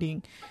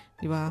ending.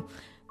 Diba?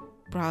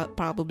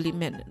 Probably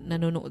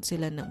nanonood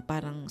sila ng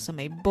parang sa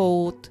may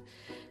boat,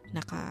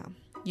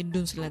 yun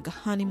dun sila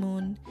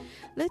nag-honeymoon.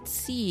 Let's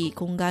see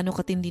kung gaano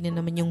katindi na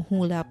naman yung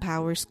hula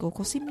powers ko.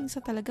 Kasi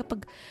minsan talaga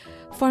pag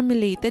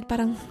formulated,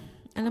 parang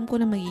alam ko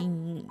na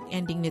maging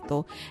ending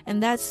nito. And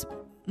that's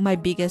my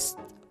biggest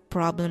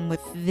problem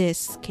with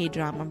this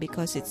K-drama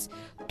because it's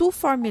too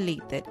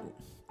formulated.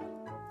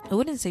 I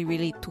wouldn't say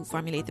really too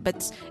formulated,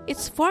 but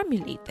it's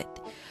formulated.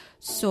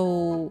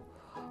 So,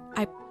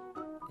 I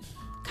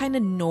kind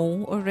of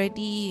know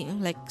already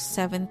like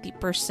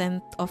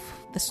 70% of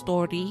the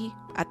story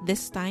at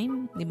this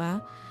time, di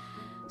ba?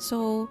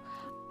 So,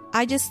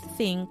 I just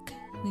think,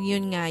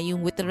 yun nga,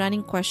 yung with the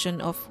running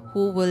question of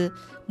who will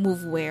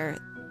move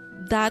where,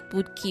 that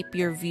would keep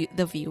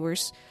the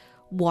viewers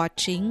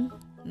watching,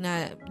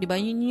 na, di ba,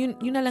 yun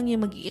na lang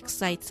yung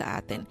mag-excite sa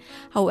atin.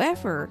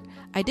 However,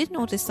 I did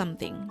notice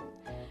something.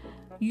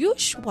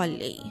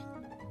 Usually,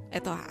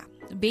 eto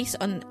based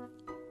on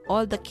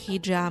all the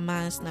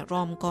K-dramas na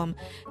rom-com,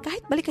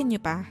 kahit balikan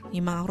nyo pa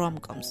yung mga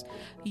rom-coms,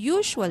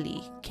 usually,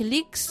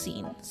 kilig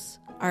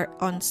scenes are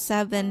on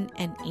 7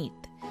 and 8.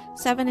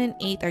 7 and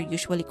 8 are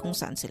usually kung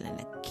saan sila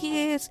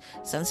nag-kiss,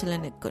 saan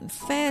sila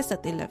nag-confess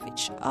that they love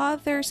each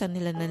other, saan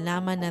nila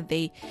nalaman na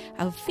they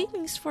have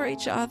feelings for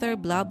each other,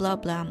 blah, blah,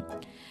 blah.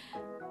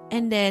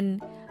 And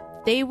then,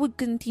 they would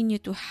continue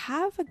to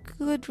have a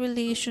good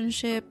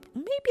relationship,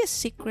 maybe a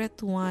secret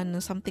one,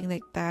 or something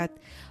like that.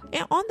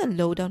 And on the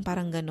lowdown,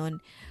 parang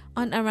ganon.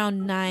 On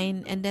around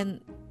 9, and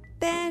then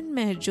 10,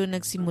 medyo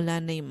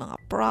nagsimula na yung mga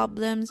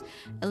problems.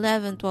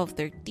 11,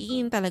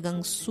 12, 13,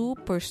 talagang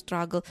super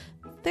struggle.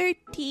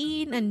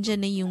 13, andyan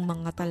na yung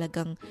mga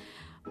talagang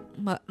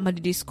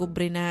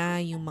madidiscover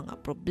na yung mga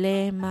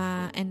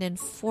problema. And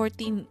then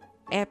 14,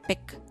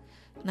 epic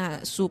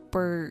na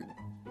super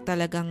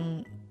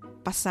talagang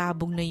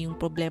pasabog na yung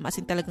problema. As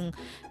in talagang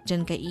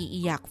dyan ka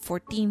iiyak.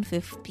 14,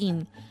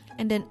 15.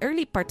 And then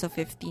early parts of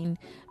 15,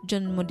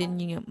 dyan mo din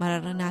yung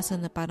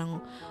mararanasan na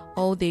parang,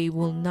 oh, they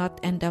will not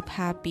end up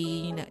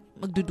happy.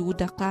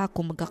 Magdududa ka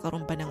kung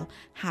magkakaroon ba ng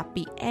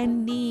happy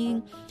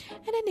ending.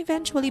 And then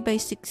eventually by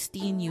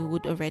 16, you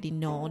would already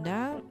know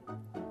na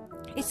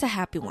it's a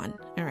happy one,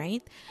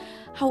 alright?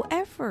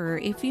 However,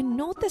 if you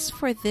notice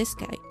for this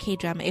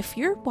K-drama, if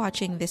you're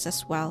watching this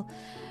as well,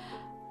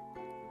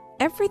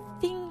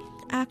 everything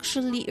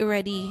actually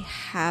already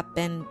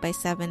happened by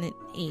 7 and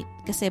 8.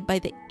 Kasi by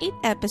the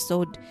 8th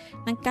episode,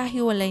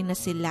 nagkahiwalay na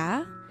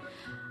sila.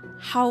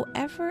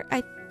 However,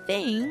 I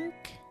think,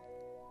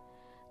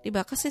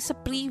 diba, kasi sa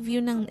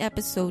preview ng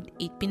episode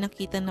 8,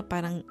 pinakita na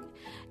parang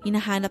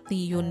hinahanap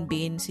ni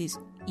Yoonbin,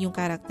 yung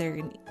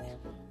character,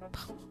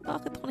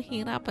 bakit ako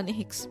nahihirapan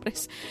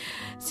i-express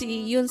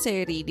si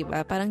Yoonseri, di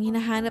ba? Parang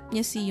hinahanap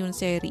niya si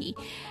Yoonseri.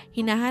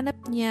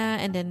 Hinahanap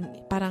niya and then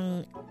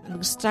parang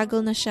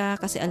struggle na siya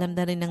kasi alam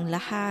na rin ng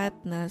lahat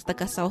na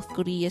taga South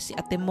Korea si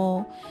ate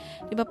mo.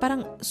 Di ba?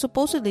 Parang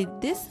supposedly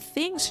this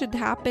thing should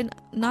happen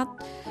not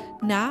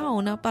now,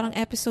 na parang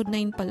episode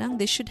 9 pa lang.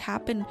 This should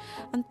happen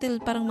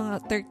until parang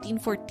mga 13,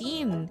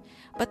 14.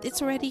 But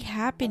it's already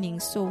happening.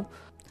 So,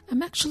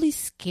 I'm actually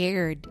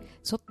scared.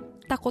 So,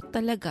 takot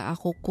talaga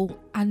ako kung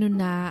ano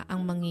na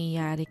ang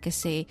mangyayari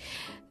kasi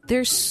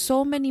there's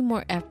so many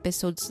more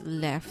episodes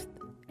left.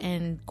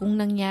 And kung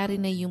nangyari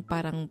na yung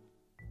parang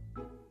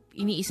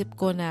iniisip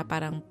ko na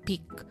parang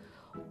peak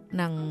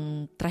ng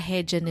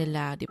trahedya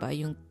nila, di ba?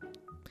 Yung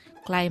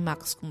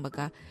climax,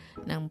 kumbaga,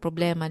 ng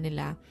problema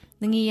nila,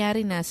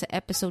 nangyayari na sa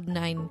episode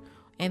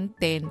 9 and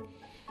 10.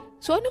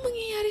 So, ano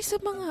mangyayari sa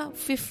mga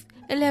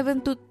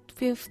 11 to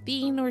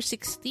 15 or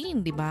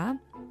 16, di ba?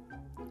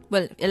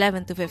 Well,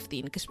 11 to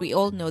 15, because we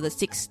all know that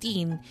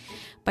 16,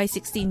 by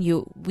 16,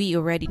 we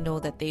already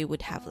know that they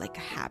would have like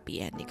a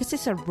happy ending. Because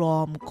it's a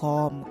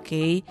rom-com,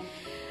 okay?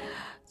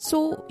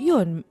 So,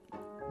 yun.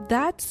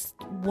 That's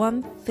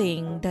one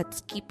thing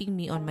that's keeping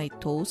me on my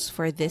toes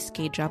for this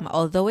K-drama.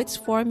 Although it's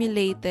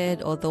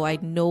formulated, although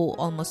I know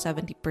almost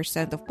 70%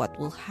 of what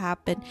will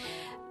happen,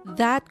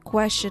 that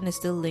question is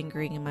still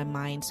lingering in my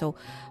mind. So,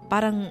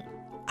 parang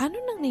ano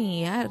nang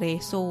nangyayari?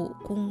 So,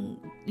 kung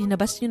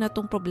linabas nyo na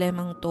tong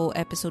problemang to,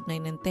 episode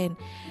 9 and 10.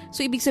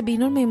 So, ibig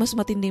sabihin nun, may mas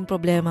matinding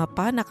problema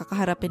pa,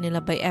 nakakaharapin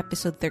nila by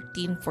episode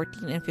 13,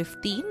 14, and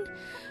 15.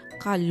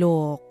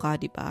 Kaloka,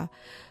 di ba?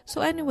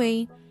 So,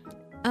 anyway,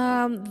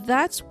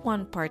 that's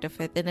one part of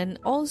it. And then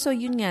also,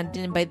 yun nga,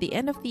 by the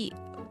end of the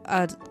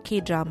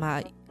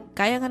K-drama,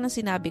 kaya nga nang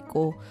sinabi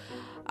ko,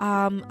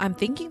 I'm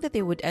thinking that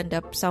they would end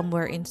up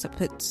somewhere in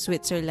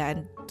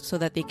Switzerland so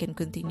that they can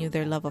continue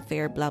their love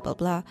affair, blah, blah,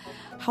 blah.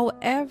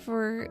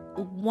 However,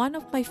 one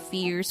of my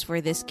fears for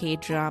this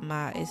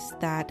K-drama is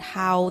that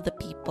how the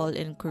people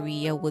in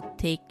Korea would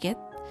take it.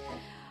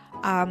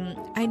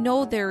 I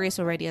know there is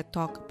already a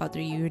talk about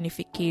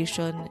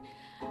reunification.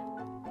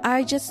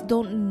 I just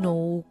don't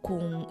know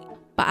kung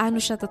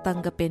paano siya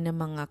tatanggapin ng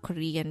mga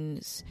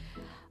Koreans.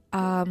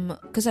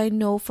 Because I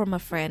know from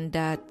a friend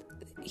that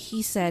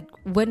he said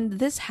when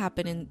this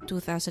happened in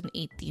 2018,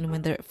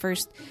 when the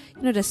first,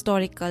 the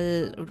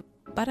historical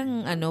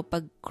parang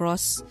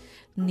pag-cross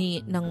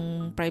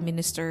ng prime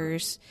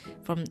ministers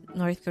from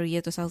North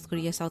Korea to South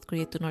Korea, South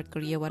Korea to North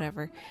Korea,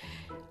 whatever.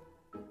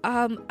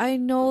 I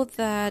know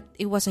that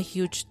it was a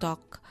huge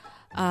talk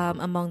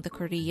among the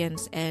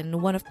Koreans,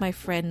 and one of my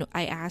friend,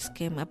 I asked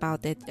him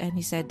about it, and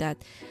he said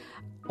that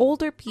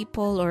older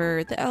people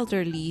or the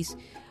elderlies,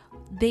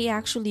 they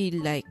actually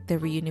like the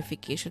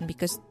reunification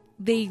because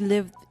they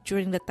lived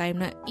during the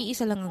time na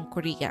iisa lang ang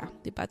Korea,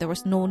 diba? There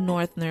was no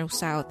North nor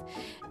South,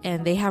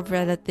 and they have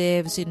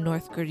relatives in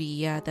North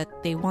Korea that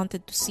they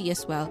wanted to see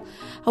as well.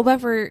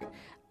 However,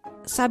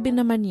 sabi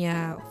naman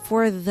niya,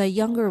 for the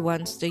younger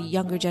ones, the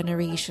younger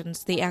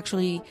generations, they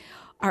actually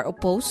are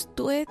opposed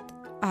to it.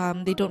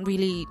 They don't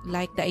really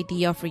like the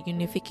idea of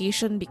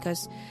reunification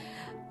because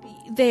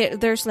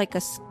there's like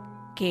a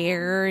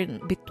scare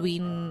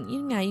between,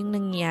 yun nga, yung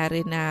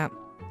nangyari na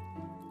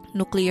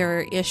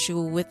nuclear issue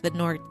with the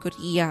North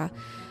Korea.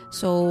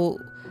 So,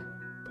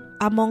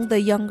 among the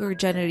younger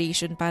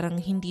generation, parang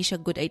hindi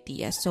siya good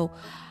idea. So,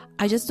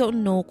 I just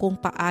don't know kung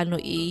paano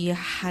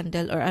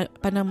i-handle or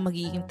paano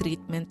magiging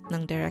treatment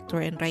ng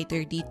director and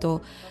writer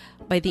dito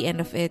by the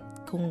end of it,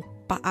 kung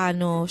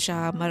paano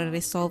siya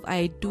ma-resolve.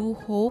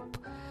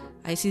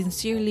 I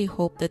sincerely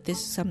hope that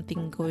this is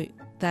something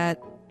that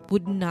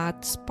would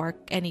not spark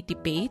any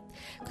debate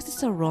because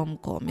it's a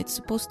rom-com. It's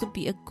supposed to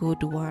be a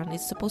good one.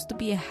 It's supposed to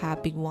be a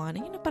happy one.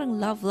 And, parang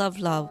love, love,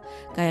 love.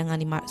 Kaya nga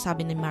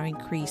sabi ni Maring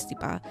Chris,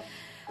 diba?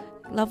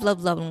 Love,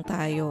 love, love lang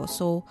tayo.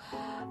 So,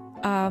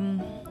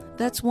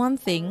 that's one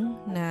thing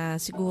na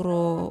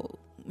siguro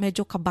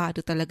medyo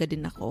kabado talaga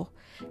din ako.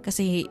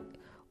 Kasi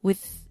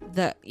with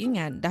yun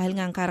nga, dahil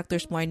nga ang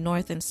characters mo ay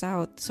North and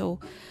South. So,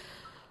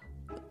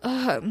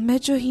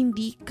 medyo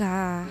hindi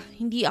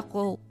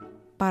ako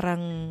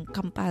parang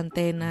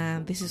kampante na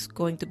this is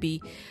going to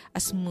be a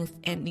smooth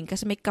ending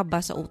kasi may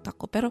kaba sa utak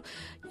ko. Pero,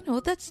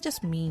 that's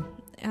just me.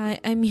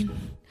 I mean,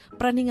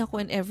 praning ako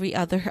in every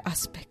other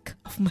aspect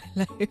of my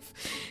life.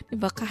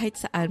 Diba?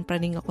 Kahit saan,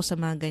 praning ako sa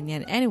mga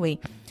ganyan.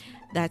 Anyway,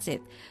 that's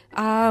it.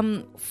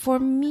 For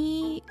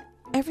me,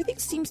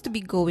 everything seems to be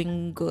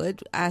going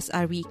good. As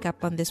a recap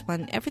on this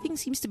one, everything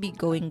seems to be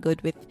going good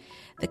with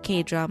the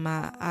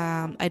K-drama.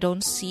 I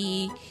don't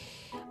see...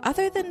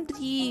 Other than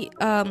the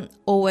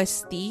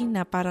OST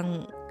na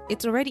parang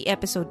it's already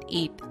episode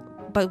 8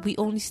 but we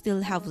only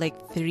still have like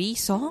 3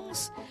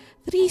 songs?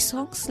 3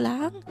 songs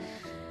lang?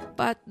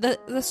 But the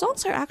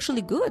songs are actually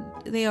good.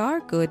 They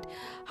are good.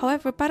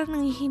 However, parang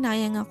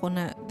nanghihinayang ako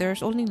na there's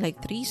only like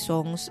 3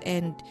 songs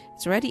and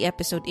it's already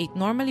episode 8.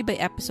 Normally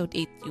by episode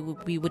 8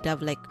 we would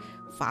have like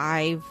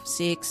 5,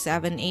 6,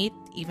 7, 8,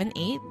 even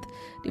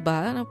 8.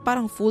 Diba?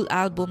 Parang full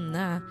album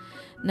na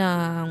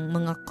ng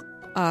mga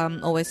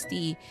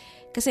OST.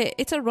 Kasi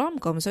it's a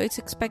rom-com, so it's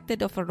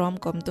expected of a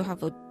rom-com to have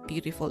a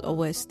beautiful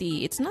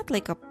OST. It's not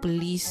like a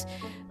police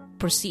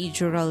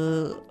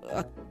procedural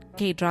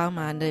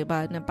K-drama,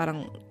 diba? Na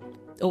parang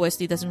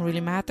OST doesn't really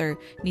matter.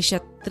 Hindi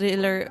siya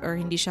thriller or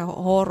hindi siya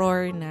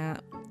horror na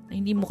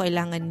hindi mo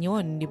kailangan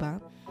yun, diba?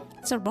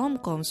 It's a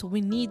rom-com, so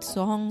we need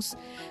songs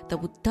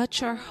that would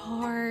touch our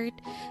heart,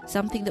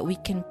 something that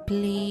we can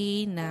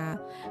play na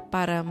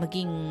para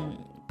maging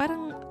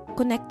parang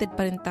connected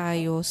pa rin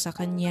tayo sa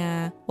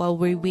kanya while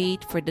we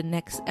wait for the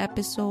next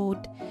episode.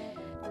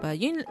 But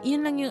yun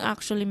lang yung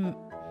actually,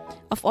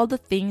 of all the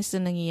things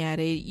na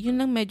nangyayari, yun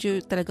lang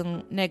medyo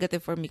talagang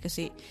negative for me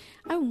kasi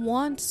I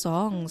want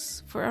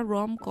songs for a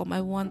rom-com.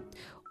 I want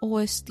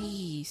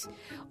OSTs.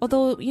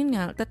 Although, yun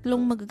nga, 3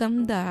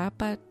 magaganda,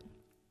 but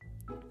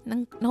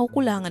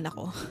nakukulangan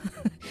ako.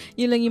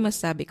 Yun lang yung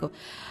masabi ko.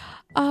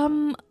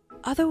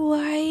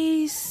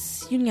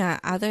 Otherwise, yun nga,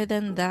 other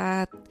than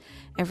that,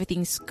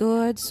 everything's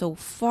good. So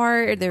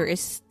far, there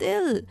is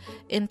still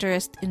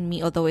interest in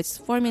me. Although it's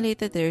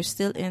formulated, there's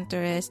still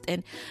interest.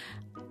 And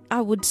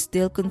I would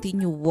still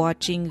continue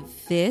watching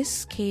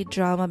this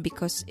K-drama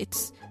because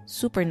it's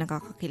super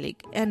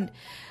nakakakilig. And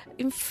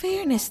in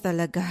fairness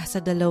talaga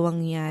sa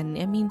dalawang yan,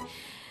 I mean,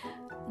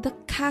 the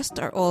cast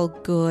are all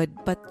good.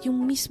 But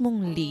yung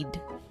mismong lead,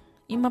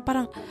 yung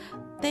parang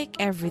take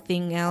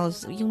everything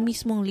else. Yung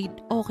mismong lead,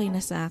 okay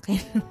na sa akin.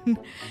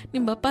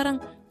 Diba?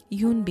 Parang,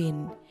 yun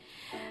Bin.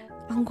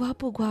 Ang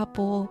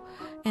gwapo-gwapo.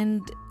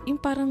 And yung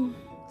parang,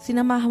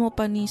 sinamahan mo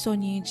pa ni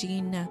Sonia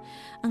Eugene na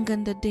ang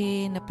ganda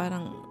din, na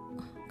parang,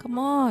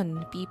 come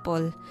on,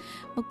 people.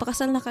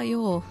 Magpakasal na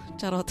kayo.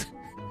 Charot.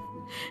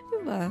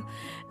 Diba?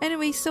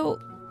 Anyway, so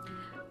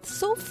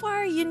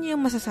far, yun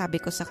yung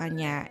masasabi ko sa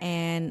kanya.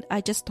 And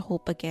I just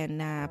hope again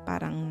na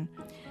parang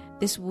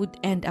this would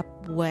end up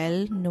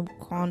well. No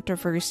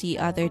controversy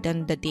other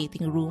than the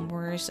dating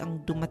rumors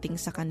ang dumating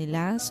sa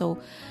kanila. So,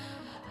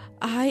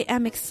 I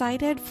am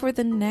excited for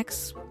the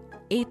next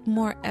 8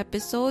 more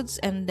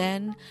episodes. And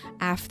then,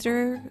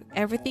 after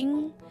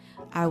everything,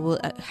 I will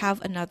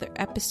have another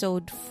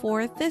episode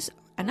for this,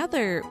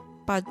 another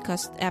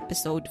podcast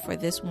episode for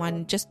this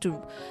one, just to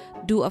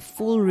do a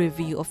full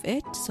review of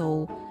it.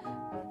 So,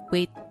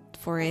 wait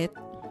for it.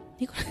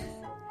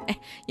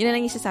 Yun na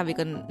lang yung sasabi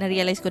ko.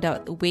 Na-realize ko daw,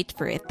 wait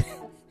for it.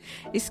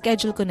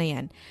 I-schedule ko na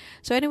yan.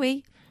 So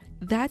anyway,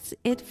 that's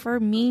it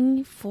for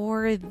me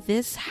for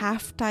this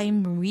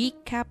halftime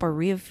recap or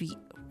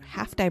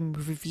halftime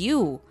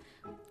review.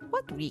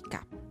 What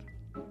recap?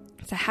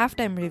 It's a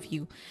halftime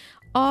review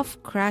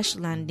of Crash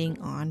Landing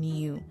on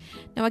You.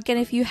 Now again,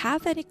 if you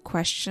have any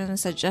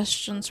questions,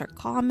 suggestions, or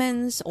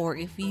comments, or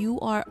if you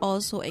are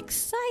also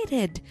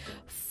excited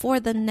for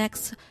the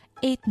next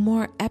 8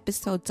 more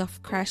episodes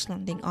of Crash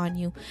Landing on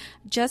You,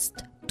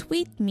 just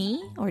tweet me,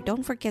 or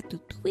don't forget to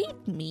tweet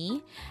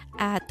me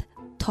at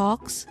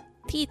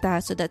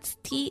TalksTita. So that's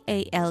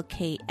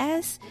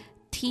TalksTita.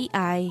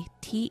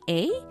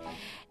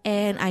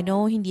 And I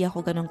know hindi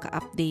ako ganun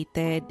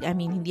ka-updated. I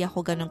mean, hindi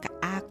ako ganun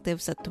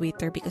ka-active sa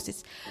Twitter because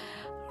it's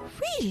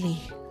really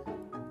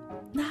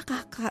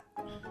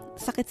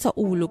nakakasakit sa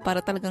ulo.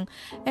 Para talagang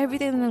every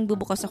time na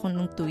nagbubukas ako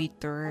ng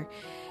Twitter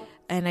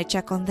and I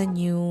check on the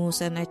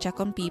news and I check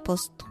on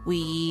people's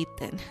tweet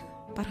and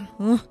parang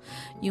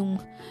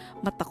yung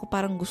mata ko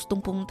parang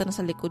gustong pumunta na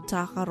sa likod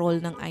sa kakaroll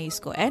ng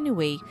eyes ko.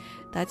 Anyway,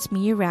 that's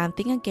me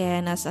ranting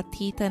again as a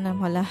tita na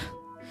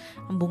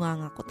ang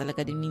bunganga ko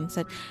talaga din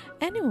minsan.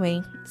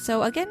 Anyway,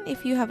 so again,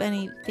 if you have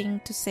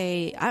anything to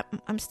say,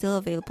 I'm still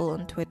available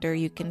on Twitter.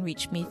 You can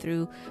reach me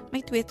through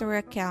my Twitter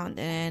account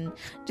and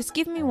just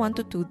give me 1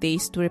 to 2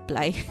 days to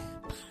reply.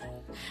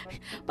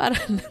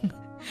 Parang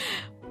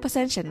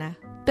pasensya na.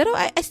 Pero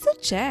I still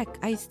check.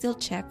 I still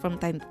check from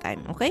time to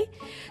time, okay?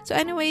 So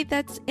anyway,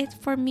 that's it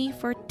for me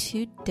for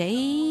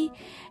today.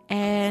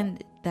 And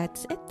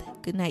that's it.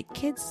 Good night,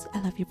 kids.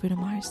 I love you, Bruno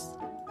Mars.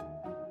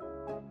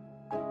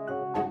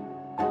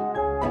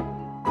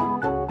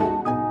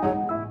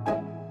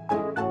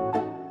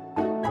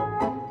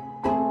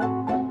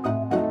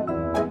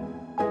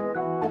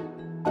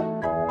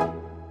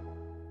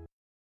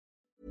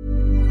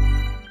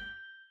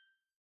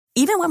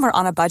 Even when we're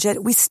on a budget,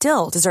 we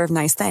still deserve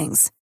nice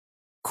things.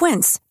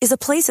 Quince is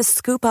a place to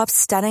scoop up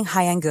stunning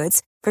high-end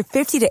goods for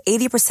 50 to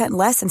 80%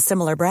 less than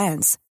similar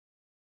brands.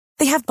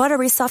 They have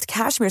buttery soft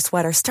cashmere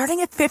sweaters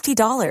starting at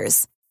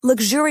 $50,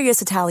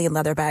 luxurious Italian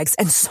leather bags,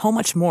 and so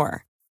much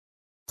more.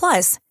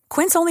 Plus,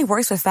 Quince only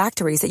works with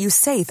factories that use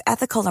safe,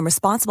 ethical, and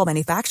responsible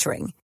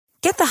manufacturing.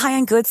 Get the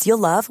high-end goods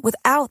you'll love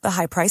without the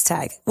high price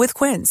tag with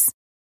Quince.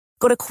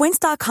 Go to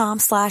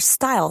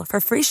quince.com/style for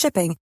free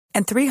shipping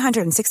and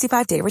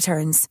 365-day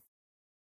returns.